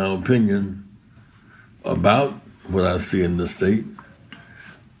get my opinion about what I see in the state.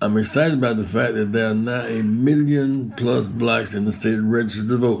 I'm excited about the fact that there are now 1 million plus blacks in the state registered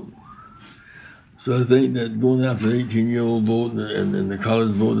to vote. So I think that going after the 18-year-old vote and the college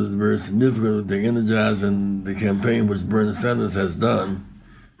vote is very significant. They're energizing the campaign, which Bernie Sanders has done.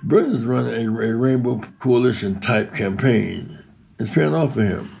 Bernie's running a Rainbow Coalition type campaign. It's paying off for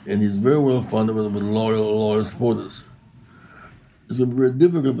him, and he's very well funded with loyal supporters. It's going to be very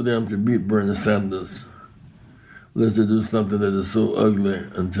difficult for them to beat Bernie Sanders unless they do something that is so ugly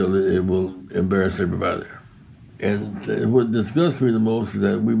until it will embarrass everybody. And what disgusts me the most is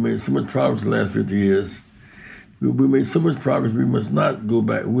that we made so much progress in the last 50 years. We made so much progress, we must not go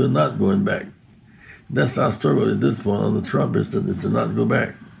back. We're not going back. That's our struggle at this point under Trump, is to not go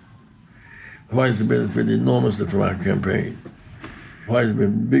back. Whites have benefited enormously from our campaign. Whites have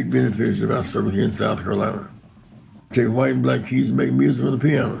been big beneficiaries of our struggle here in South Carolina. Take white and black keys and make music on the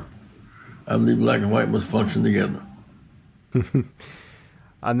piano. I believe black and white must function together.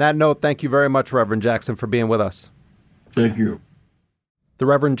 On that note, thank you very much, Reverend Jackson, for being with us. Thank you. The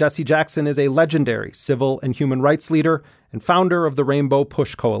Reverend Jesse Jackson is a legendary civil and human rights leader and founder of the Rainbow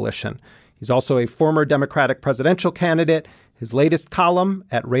Push Coalition. He's also a former Democratic presidential candidate. His latest column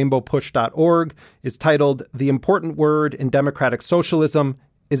at rainbowpush.org is titled "The Important Word in Democratic Socialism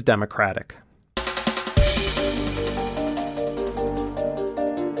is Democratic."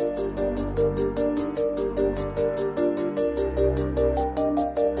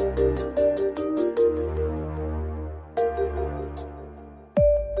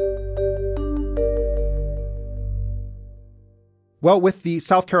 Well, with the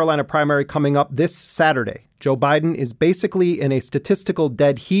South Carolina primary coming up this Saturday, Joe Biden is basically in a statistical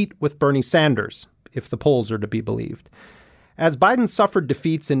dead heat with Bernie Sanders, if the polls are to be believed. As Biden suffered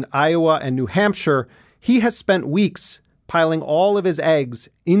defeats in Iowa and New Hampshire, he has spent weeks piling all of his eggs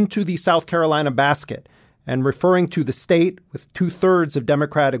into the South Carolina basket and referring to the state, with 2/3 of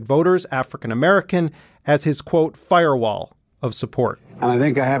Democratic voters African American, as his, quote, firewall of support. And I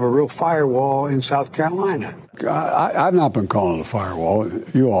think I have a real firewall in South Carolina. I've not been calling it a firewall.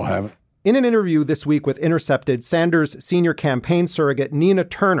 You all have. In an interview this week with Intercepted, Sanders' senior campaign surrogate Nina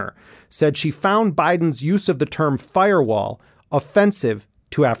Turner said she found Biden's use of the term firewall offensive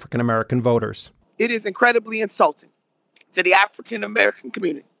to African American voters. It is incredibly insulting to the African American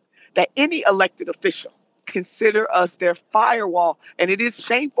community that any elected official consider us their firewall. And it is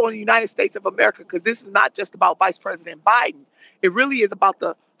shameful in the United States of America, because this is not just about Vice President Biden. It really is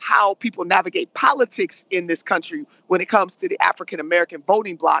about how people navigate politics in this country when it comes to the African American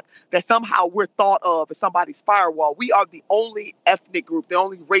voting bloc, that somehow we're thought of as somebody's firewall. We are the only ethnic group, the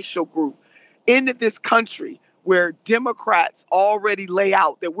only racial group in this country where Democrats already lay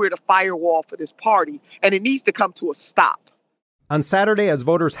out that we're the firewall for this party, and it needs to come to a stop. On Saturday, as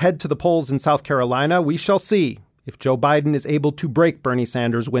voters head to the polls in South Carolina, we shall see if Joe Biden is able to break Bernie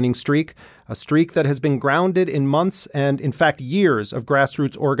Sanders' winning streak, a streak that has been grounded in months and, in fact, years of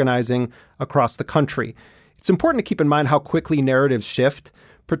grassroots organizing across the country. It's important to keep in mind how quickly narratives shift,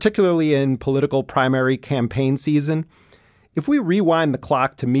 particularly in political primary campaign season. If we rewind the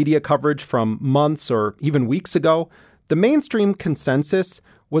clock to media coverage from months or even weeks ago, the mainstream consensus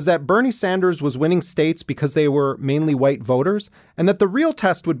was that Bernie Sanders was winning states because they were mainly white voters, and that the real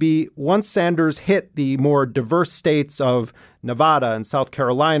test would be once Sanders hit the more diverse states of Nevada and South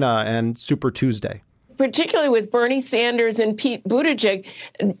Carolina and Super Tuesday. Particularly with Bernie Sanders and Pete Buttigieg,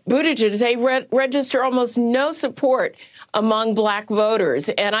 they register almost no support among black voters.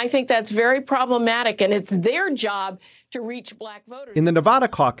 And I think that's very problematic, and it's their job to reach black voters. In the Nevada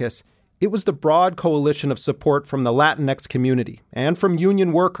caucus, it was the broad coalition of support from the Latinx community and from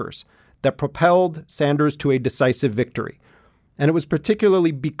union workers that propelled Sanders to a decisive victory. And it was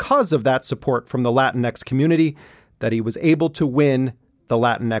particularly because of that support from the Latinx community that he was able to win the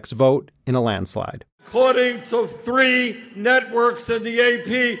Latinx vote in a landslide. According to 3 networks in the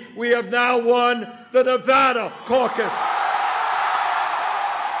AP, we have now won the Nevada caucus.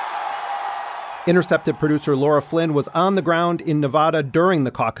 Intercepted producer Laura Flynn was on the ground in Nevada during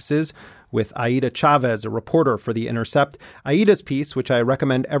the caucuses with Aida Chavez, a reporter for The Intercept. Aida's piece, which I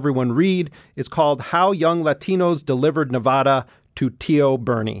recommend everyone read, is called How Young Latinos Delivered Nevada to Tío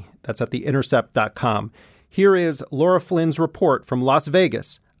Bernie. That's at theintercept.com. Here is Laura Flynn's report from Las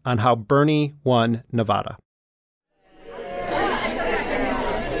Vegas on how Bernie won Nevada. If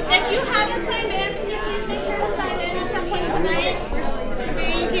you haven't signed in, can you please make sure to sign in at some point tonight?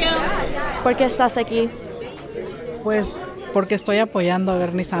 Thank you. ¿Por qué estás aquí? Pues porque estoy apoyando a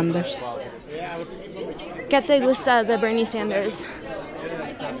Bernie Sanders. ¿Qué te gusta de Bernie Sanders?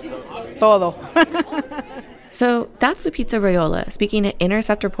 Todo. So that's Lupita Rayola speaking to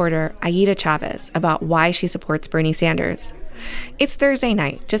Intercept reporter Aida Chavez about why she supports Bernie Sanders. It's Thursday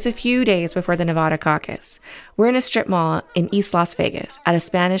night, just a few days before the Nevada caucus. We're in a strip mall in East Las Vegas at a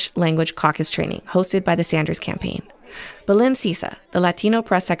Spanish language caucus training hosted by the Sanders campaign. Belen Sisa, the Latino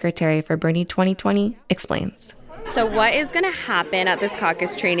press secretary for Bernie 2020, explains. So what is going to happen at this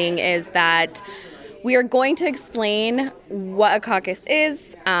caucus training is that we are going to explain what a caucus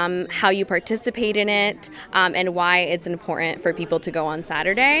is, how you participate in it, and why it's important for people to go on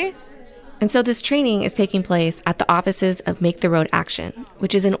Saturday. And so this training is taking place at the offices of Make the Road Action,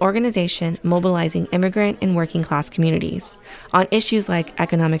 which is an organization mobilizing immigrant and working class communities on issues like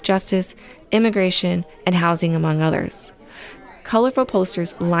economic justice, immigration, and housing, among others. Colorful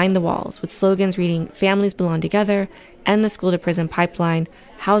posters line the walls with slogans reading "Families belong together," "End the school-to-prison pipeline,"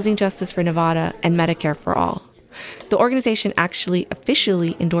 "Housing justice for Nevada," and "Medicare for all." The organization actually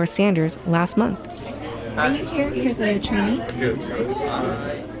officially endorsed Sanders last month. Are you here for the training?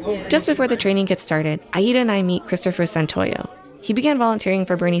 Just before the training gets started, Aida and I meet Christopher Santoyo. He began volunteering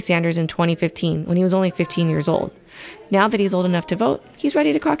for Bernie Sanders in 2015 when he was only 15 years old. Now that he's old enough to vote, he's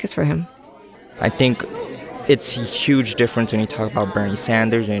ready to caucus for him. I think it's a huge difference when you talk about Bernie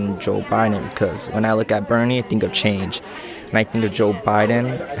Sanders and Joe Biden, because when I look at Bernie, I think of change. When I think of Joe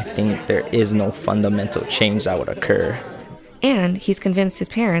Biden, I think there is no fundamental change that would occur. And he's convinced his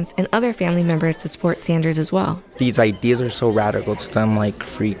parents and other family members to support Sanders as well. These ideas are so radical to them, like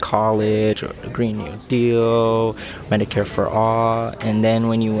free college, or the Green New Deal, Medicare for all. And then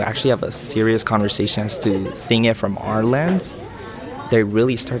when you actually have a serious conversation as to seeing it from our lens, they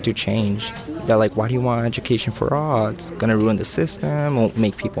really start to change. They're like, why do you want education for all? It's going to ruin the system, won't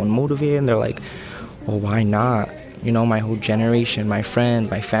make people unmotivated. And they're like, well, why not? You know, my whole generation, my friends,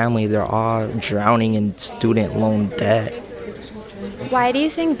 my family, they're all drowning in student loan debt. Why do you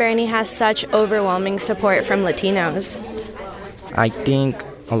think Bernie has such overwhelming support from Latinos? I think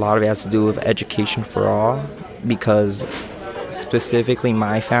a lot of it has to do with education for all, because specifically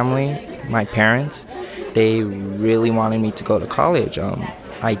my family, my parents, they really wanted me to go to college.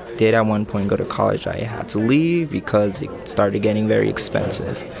 I did at one point go to college. I had to leave because it started getting very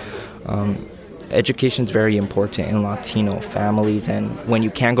expensive. Education is very important in Latino families, and when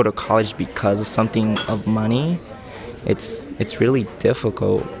you can't go to college because of something of money, it's really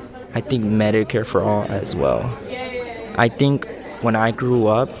difficult. I think Medicare for all as well. I think when I grew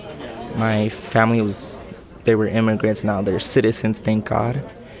up, my family they were immigrants, now they're citizens, thank God.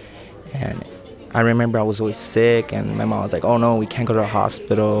 And I remember I was always sick, and my mom was like, oh no, we can't go to the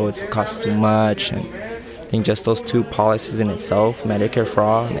hospital, it costs too much. And I think just those two policies in itself, Medicare for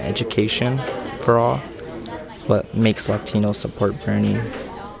all and education for all, what makes Latinos support Bernie.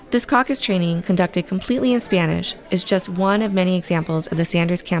 This caucus training, conducted completely in Spanish, is just one of many examples of the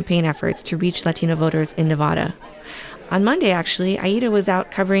Sanders campaign efforts to reach Latino voters in Nevada. On Monday, actually, Aida was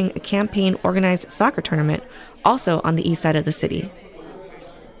out covering a campaign-organized soccer tournament, also on the east side of the city.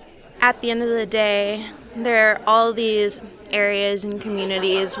 At the end of the day, there are all these areas and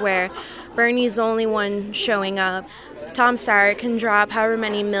communities where Bernie's the only one showing up. Tom Steyer can drop however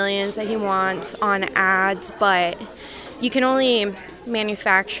many millions that he wants on ads, but you can only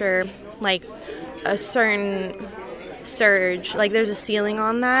manufacture like a certain surge. Like there's a ceiling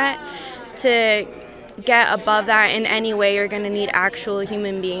on that. To get above that in any way, you're going to need actual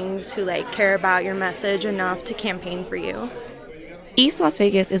human beings who like care about your message enough to campaign for you. East Las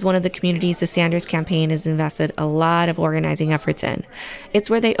Vegas is one of the communities the Sanders campaign has invested a lot of organizing efforts in. It's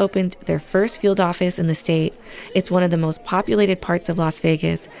where they opened their first field office in the state. It's one of the most populated parts of Las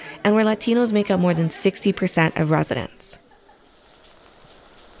Vegas, and where Latinos make up more than 60% of residents.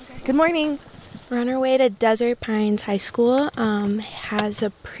 Good morning. We're on our way to Desert Pines High School. Has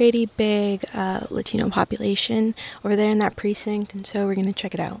a pretty big Latino population over there in that precinct, and so we're going to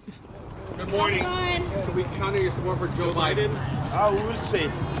check it out. Good morning. So we counter your support for Joe Biden? We'll see.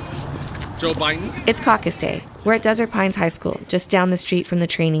 Joe Biden? It's caucus day. We're at Desert Pines High School, just down the street from the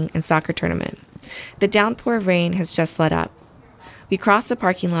training and soccer tournament. The downpour of rain has just let up. We cross the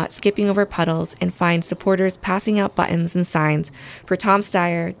parking lot, skipping over puddles, and find supporters passing out buttons and signs for Tom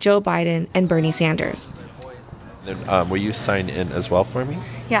Steyer, Joe Biden, and Bernie Sanders. Then, will you sign in as well for me?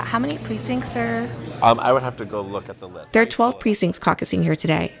 Yeah, how many precincts are... I would have to go look at the list. There are 12 precincts caucusing here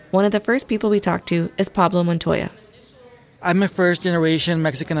today. One of the first people we talked to is Pablo Montoya. I'm a first-generation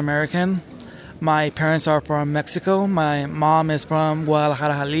Mexican-American. My parents are from Mexico. My mom is from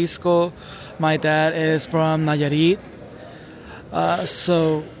Guadalajara, Jalisco. My dad is from Nayarit.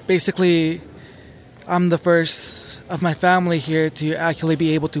 So basically, I'm the first of my family here to actually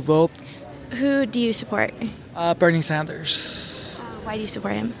be able to vote. Who do you support? Bernie Sanders. Why do you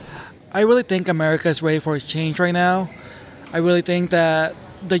support him? I really think America is ready for a change right now. I really think that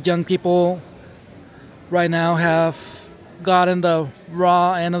the young people right now have gotten the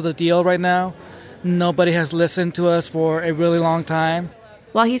raw end of the deal right now. Nobody has listened to us for a really long time.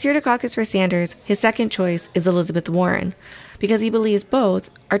 While he's here to caucus for Sanders, his second choice is Elizabeth Warren, because he believes both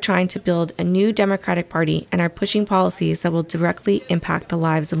are trying to build a new Democratic Party and are pushing policies that will directly impact the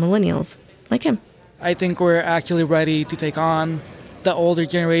lives of millennials, like him. I think we're actually ready to take on the older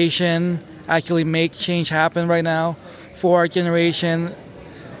generation, actually make change happen right now for our generation,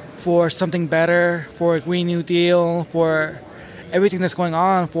 for something better, for a Green New Deal, for everything that's going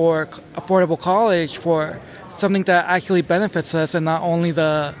on, for affordable college, for something that actually benefits us and not only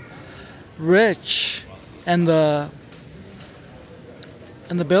the rich and the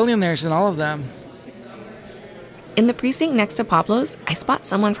billionaires and all of them. In the precinct next to Pablo's, I spot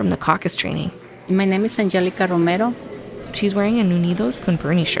someone from the caucus training. My name is Angelica Romero. She's wearing a Unidos con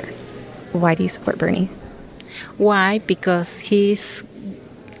Bernie shirt. Why do you support Bernie? Why? Because he's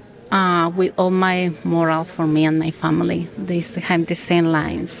with all my moral for me and my family. They have the same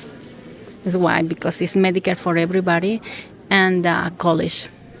lines. That's why, because it's Medicare for everybody and college,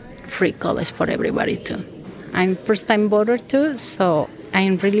 free college for everybody too. I'm first-time voter too, so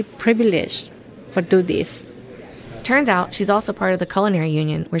I'm really privileged for do this. Turns out she's also part of the culinary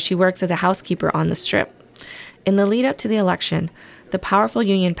union, where she works as a housekeeper on the Strip. In the lead up to the election, the powerful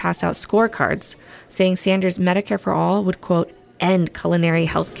union passed out scorecards saying Sanders' Medicare for All would, quote, end culinary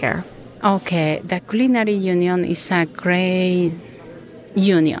health care. Okay, the culinary union is a great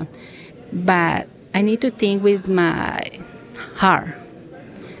union, but I need to think with my heart.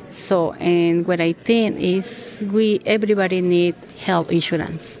 So, and what I think is everybody needs health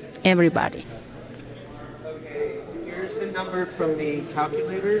insurance, everybody. Okay, here's the number from the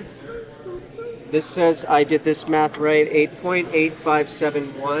calculator. This says I did this math right,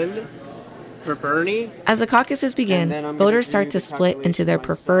 8.8571 for Bernie. As the caucuses begin, voters start to split into their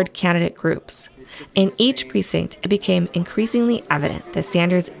preferred candidate groups. In each precinct, it became increasingly evident that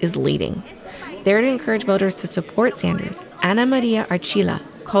Sanders is leading. There to encourage voters to support Sanders, Ana Maria Archila,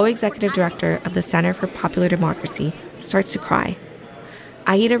 co-executive director of the Center for Popular Democracy, starts to cry.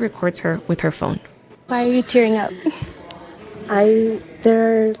 Aida records her with her phone. Why are you tearing up?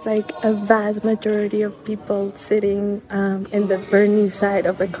 There are like a vast majority of people sitting in the Bernie side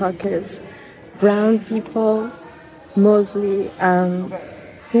of the caucus. Brown people, mostly,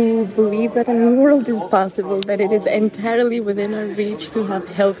 who believe that a new world is possible, that it is entirely within our reach to have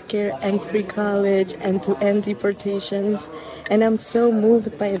healthcare and free college and to end deportations. And I'm so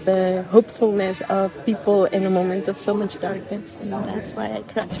moved by the hopefulness of people in a moment of so much darkness, and that's why I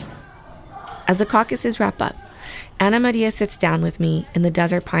cried. As the caucuses wrap up, Ana Maria sits down with me in the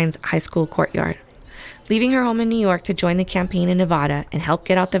Desert Pines High School courtyard. Leaving her home in New York to join the campaign in Nevada and help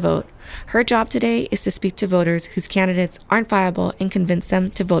get out the vote, her job today is to speak to voters whose candidates aren't viable and convince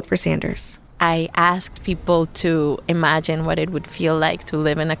them to vote for Sanders. I asked people to imagine what it would feel like to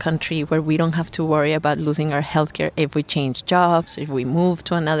live in a country where we don't have to worry about losing our healthcare if we change jobs, if we move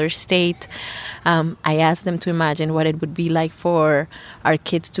to another state. I asked them to imagine what it would be like for our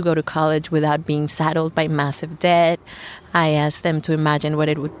kids to go to college without being saddled by massive debt. I asked them to imagine what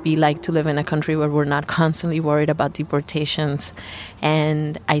it would be like to live in a country where we're not constantly worried about deportations.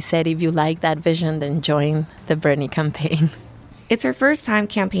 And I said, if you like that vision, then join the Bernie campaign. It's her first time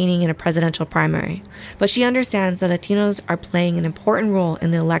campaigning in a presidential primary, but she understands that Latinos are playing an important role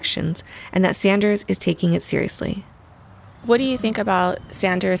in the elections and that Sanders is taking it seriously. What do you think about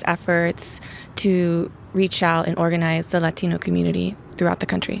Sanders' efforts to reach out and organize the Latino community throughout the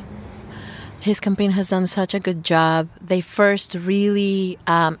country? His campaign has done such a good job. They first really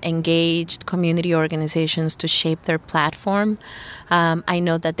engaged community organizations to shape their platform. I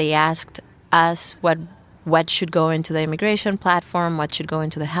know that they asked us what should go into the immigration platform, what should go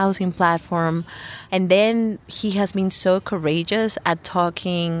into the housing platform. And then he has been so courageous at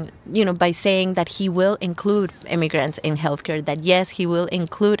talking, by saying that he will include immigrants in healthcare, that yes, he will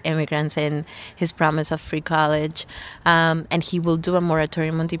include immigrants in his promise of free college, and he will do a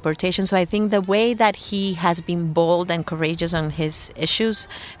moratorium on deportation. So I think the way that he has been bold and courageous on his issues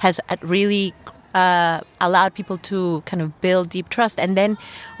has really allowed people to kind of build deep trust. And then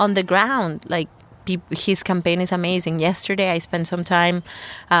on the ground, his campaign is amazing. Yesterday, I spent some time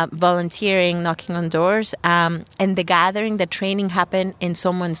volunteering, knocking on doors, and the training happened in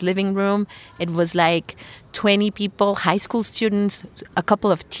someone's living room. It was like 20 people, high school students, a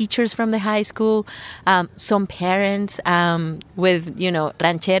couple of teachers from the high school, some parents with,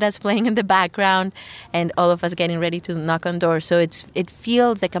 rancheras playing in the background, and all of us getting ready to knock on doors. So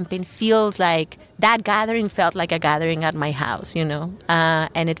the campaign feels like that gathering felt like a gathering at my house,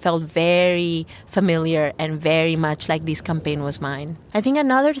 and it felt very familiar and very much like this campaign was mine. I think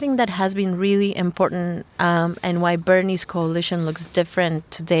another thing that has been really important and why Bernie's coalition looks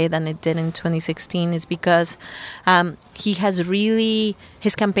different today than it did in 2016 is because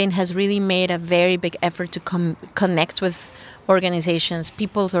his campaign has really made a very big effort to connect with organizations,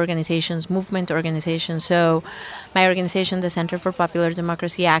 people's organizations, movement organizations. So my organization, the Center for Popular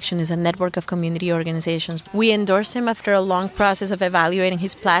Democracy Action, is a network of community organizations. We endorsed him after a long process of evaluating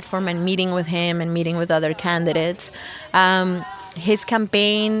his platform and meeting with him and meeting with other candidates. His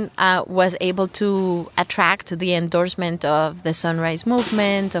campaign was able to attract the endorsement of the Sunrise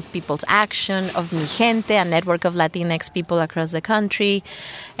Movement, of People's Action, of Mi Gente, a network of Latinx people across the country.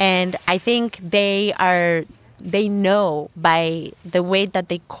 And I think they know by the way that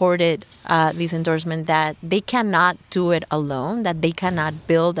they courted this endorsement that they cannot do it alone, that they cannot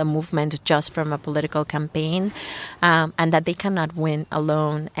build a movement just from a political campaign, and that they cannot win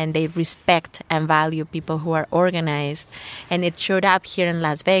alone. And they respect and value people who are organized. And it showed up here in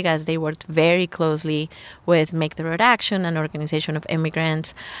Las Vegas. They worked very closely with Make the Road Action, an organization of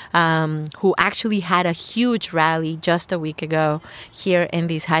immigrants who actually had a huge rally just a week ago here in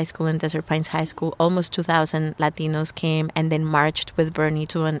this high school, in Desert Pines High School. Almost 2,000 Latinos came and then marched with Bernie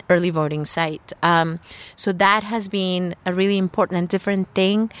to an early voting site. So that has been a really important and different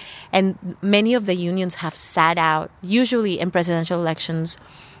thing. And many of the unions have sat out. Usually in presidential elections,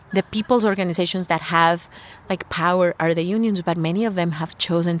 the people's organizations that have power are the unions, but many of them have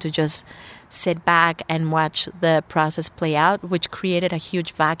chosen to just sit back and watch the process play out, which created a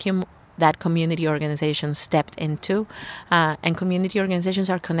huge vacuum that community organizations stepped into. And community organizations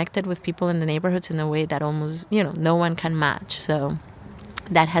are connected with people in the neighborhoods in a way that almost, no one can match. So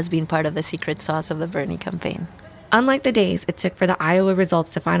that has been part of the secret sauce of the Bernie campaign. Unlike the days it took for the Iowa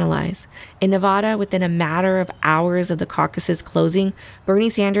results to finalize, in Nevada, within a matter of hours of the caucus's closing, Bernie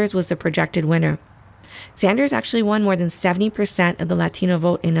Sanders was the projected winner. Sanders actually won more than 70% of the Latino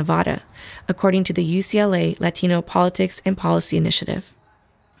vote in Nevada, according to the UCLA Latino Politics and Policy Initiative.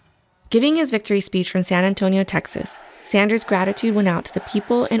 Giving his victory speech from San Antonio, Texas, Sanders' gratitude went out to the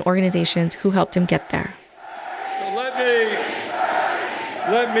people and organizations who helped him get there. So let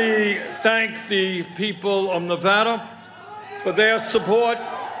me thank the people of Nevada for their support.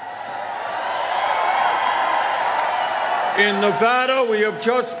 In Nevada, we have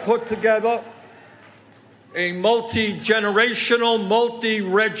just put together a multi-generational,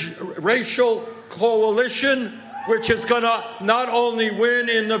 multi-racial coalition which is going to not only win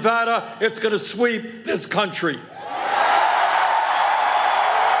in Nevada, it's going to sweep this country.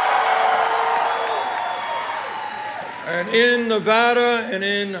 And in Nevada and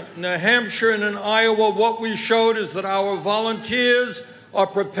in New Hampshire and in Iowa, what we showed is that our volunteers are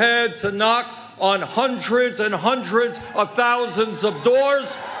prepared to knock on hundreds and hundreds of thousands of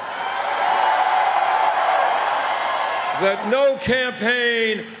doors. that no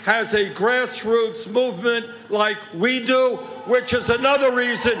campaign has a grassroots movement like we do, which is another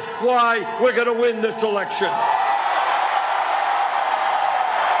reason why we're going to win this election.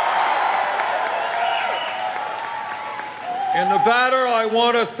 In Nevada, I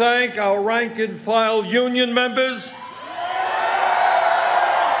want to thank our rank and file union members.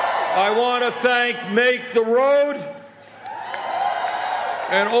 I want to thank Make the Road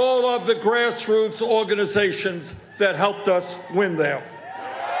and all of the grassroots organizations that helped us win there.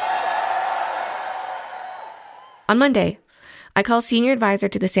 On Monday, I call senior advisor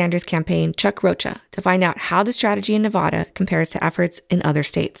to the Sanders campaign, Chuck Rocha, to find out how the strategy in Nevada compares to efforts in other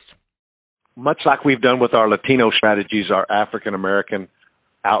states. Much like we've done with our Latino strategies, our African-American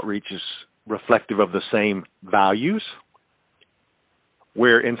outreach is reflective of the same values.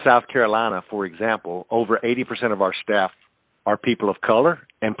 Where in South Carolina, for example, over 80% of our staff are people of color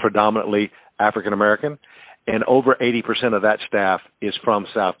and predominantly African-American, and over 80% of that staff is from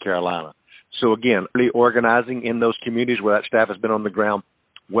South Carolina. So again, really organizing in those communities where that staff has been on the ground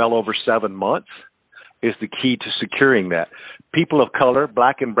well over 7 months is the key to securing that. People of color,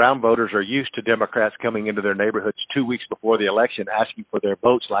 black and brown voters, are used to Democrats coming into their neighborhoods 2 weeks before the election asking for their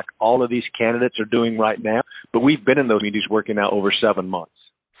votes like all of these candidates are doing right now. But we've been in those meetings working out over 7 months.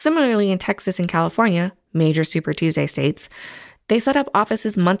 Similarly, in Texas and California, major Super Tuesday states, they set up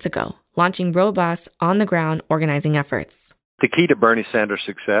offices months ago, launching robust, on-the-ground organizing efforts. The key to Bernie Sanders'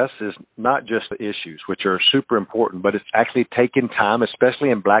 success is not just the issues, which are super important, but it's actually taking time, especially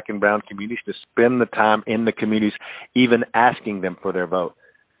in black and brown communities, to spend the time in the communities, even asking them for their vote.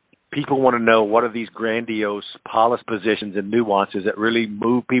 People want to know what are these grandiose policy positions and nuances that really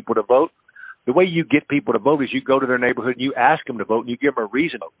move people to vote. The way you get people to vote is you go to their neighborhood and you ask them to vote and you give them a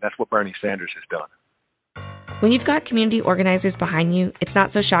reason to vote. That's what Bernie Sanders has done. When you've got community organizers behind you, it's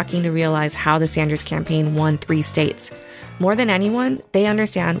not so shocking to realize how the Sanders campaign won 3 states. More than anyone, they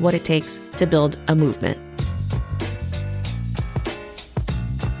understand what it takes to build a movement.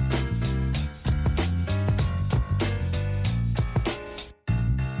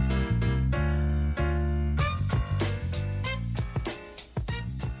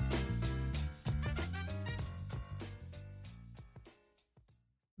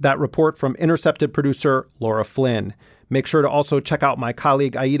 That report from Intercepted producer Laura Flynn. Make sure to also check out my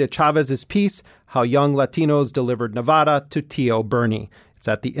colleague Aida Chavez's piece, How Young Latinos Delivered Nevada to Tio Bernie. It's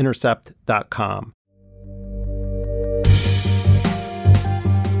at theintercept.com.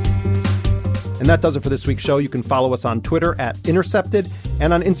 And that does it for this week's show. You can follow us on Twitter at Intercepted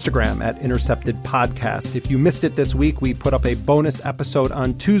and on Instagram at Intercepted Podcast. If you missed it this week, we put up a bonus episode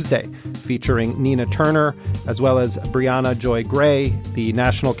on Tuesday featuring Nina Turner, as well as Brianna Joy Gray, the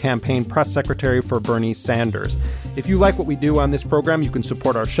National Campaign Press Secretary for Bernie Sanders. If you like what we do on this program, you can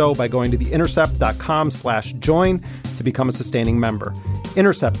support our show by going to theintercept.com/join to become a sustaining member.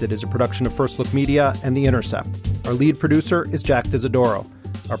 Intercepted is a production of First Look Media and The Intercept. Our lead producer is Jack Dizadoro.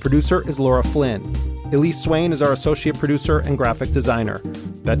 Our producer is Laura Flynn. Elise Swain is our associate producer and graphic designer.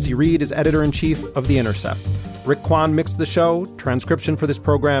 Betsy Reed is editor-in-chief of The Intercept. Rick Kwan mixed the show. Transcription for this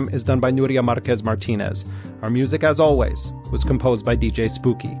program is done by Nuria Marquez Martinez. Our music, as always, was composed by DJ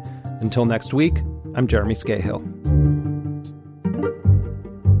Spooky. Until next week, I'm Jeremy Scahill.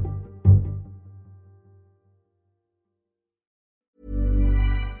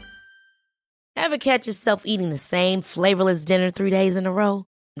 Ever catch yourself eating the same flavorless dinner 3 days in a row?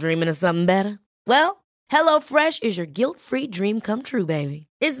 Dreaming of something better? Well, HelloFresh is your guilt-free dream come true, baby.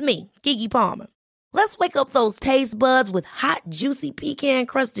 It's me, Keke Palmer. Let's wake up those taste buds with hot, juicy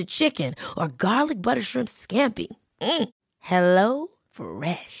pecan-crusted chicken or garlic butter shrimp scampi. Hello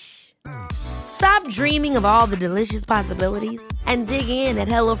Fresh. Stop dreaming of all the delicious possibilities and dig in at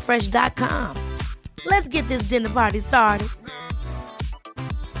HelloFresh.com. Let's get this dinner party started.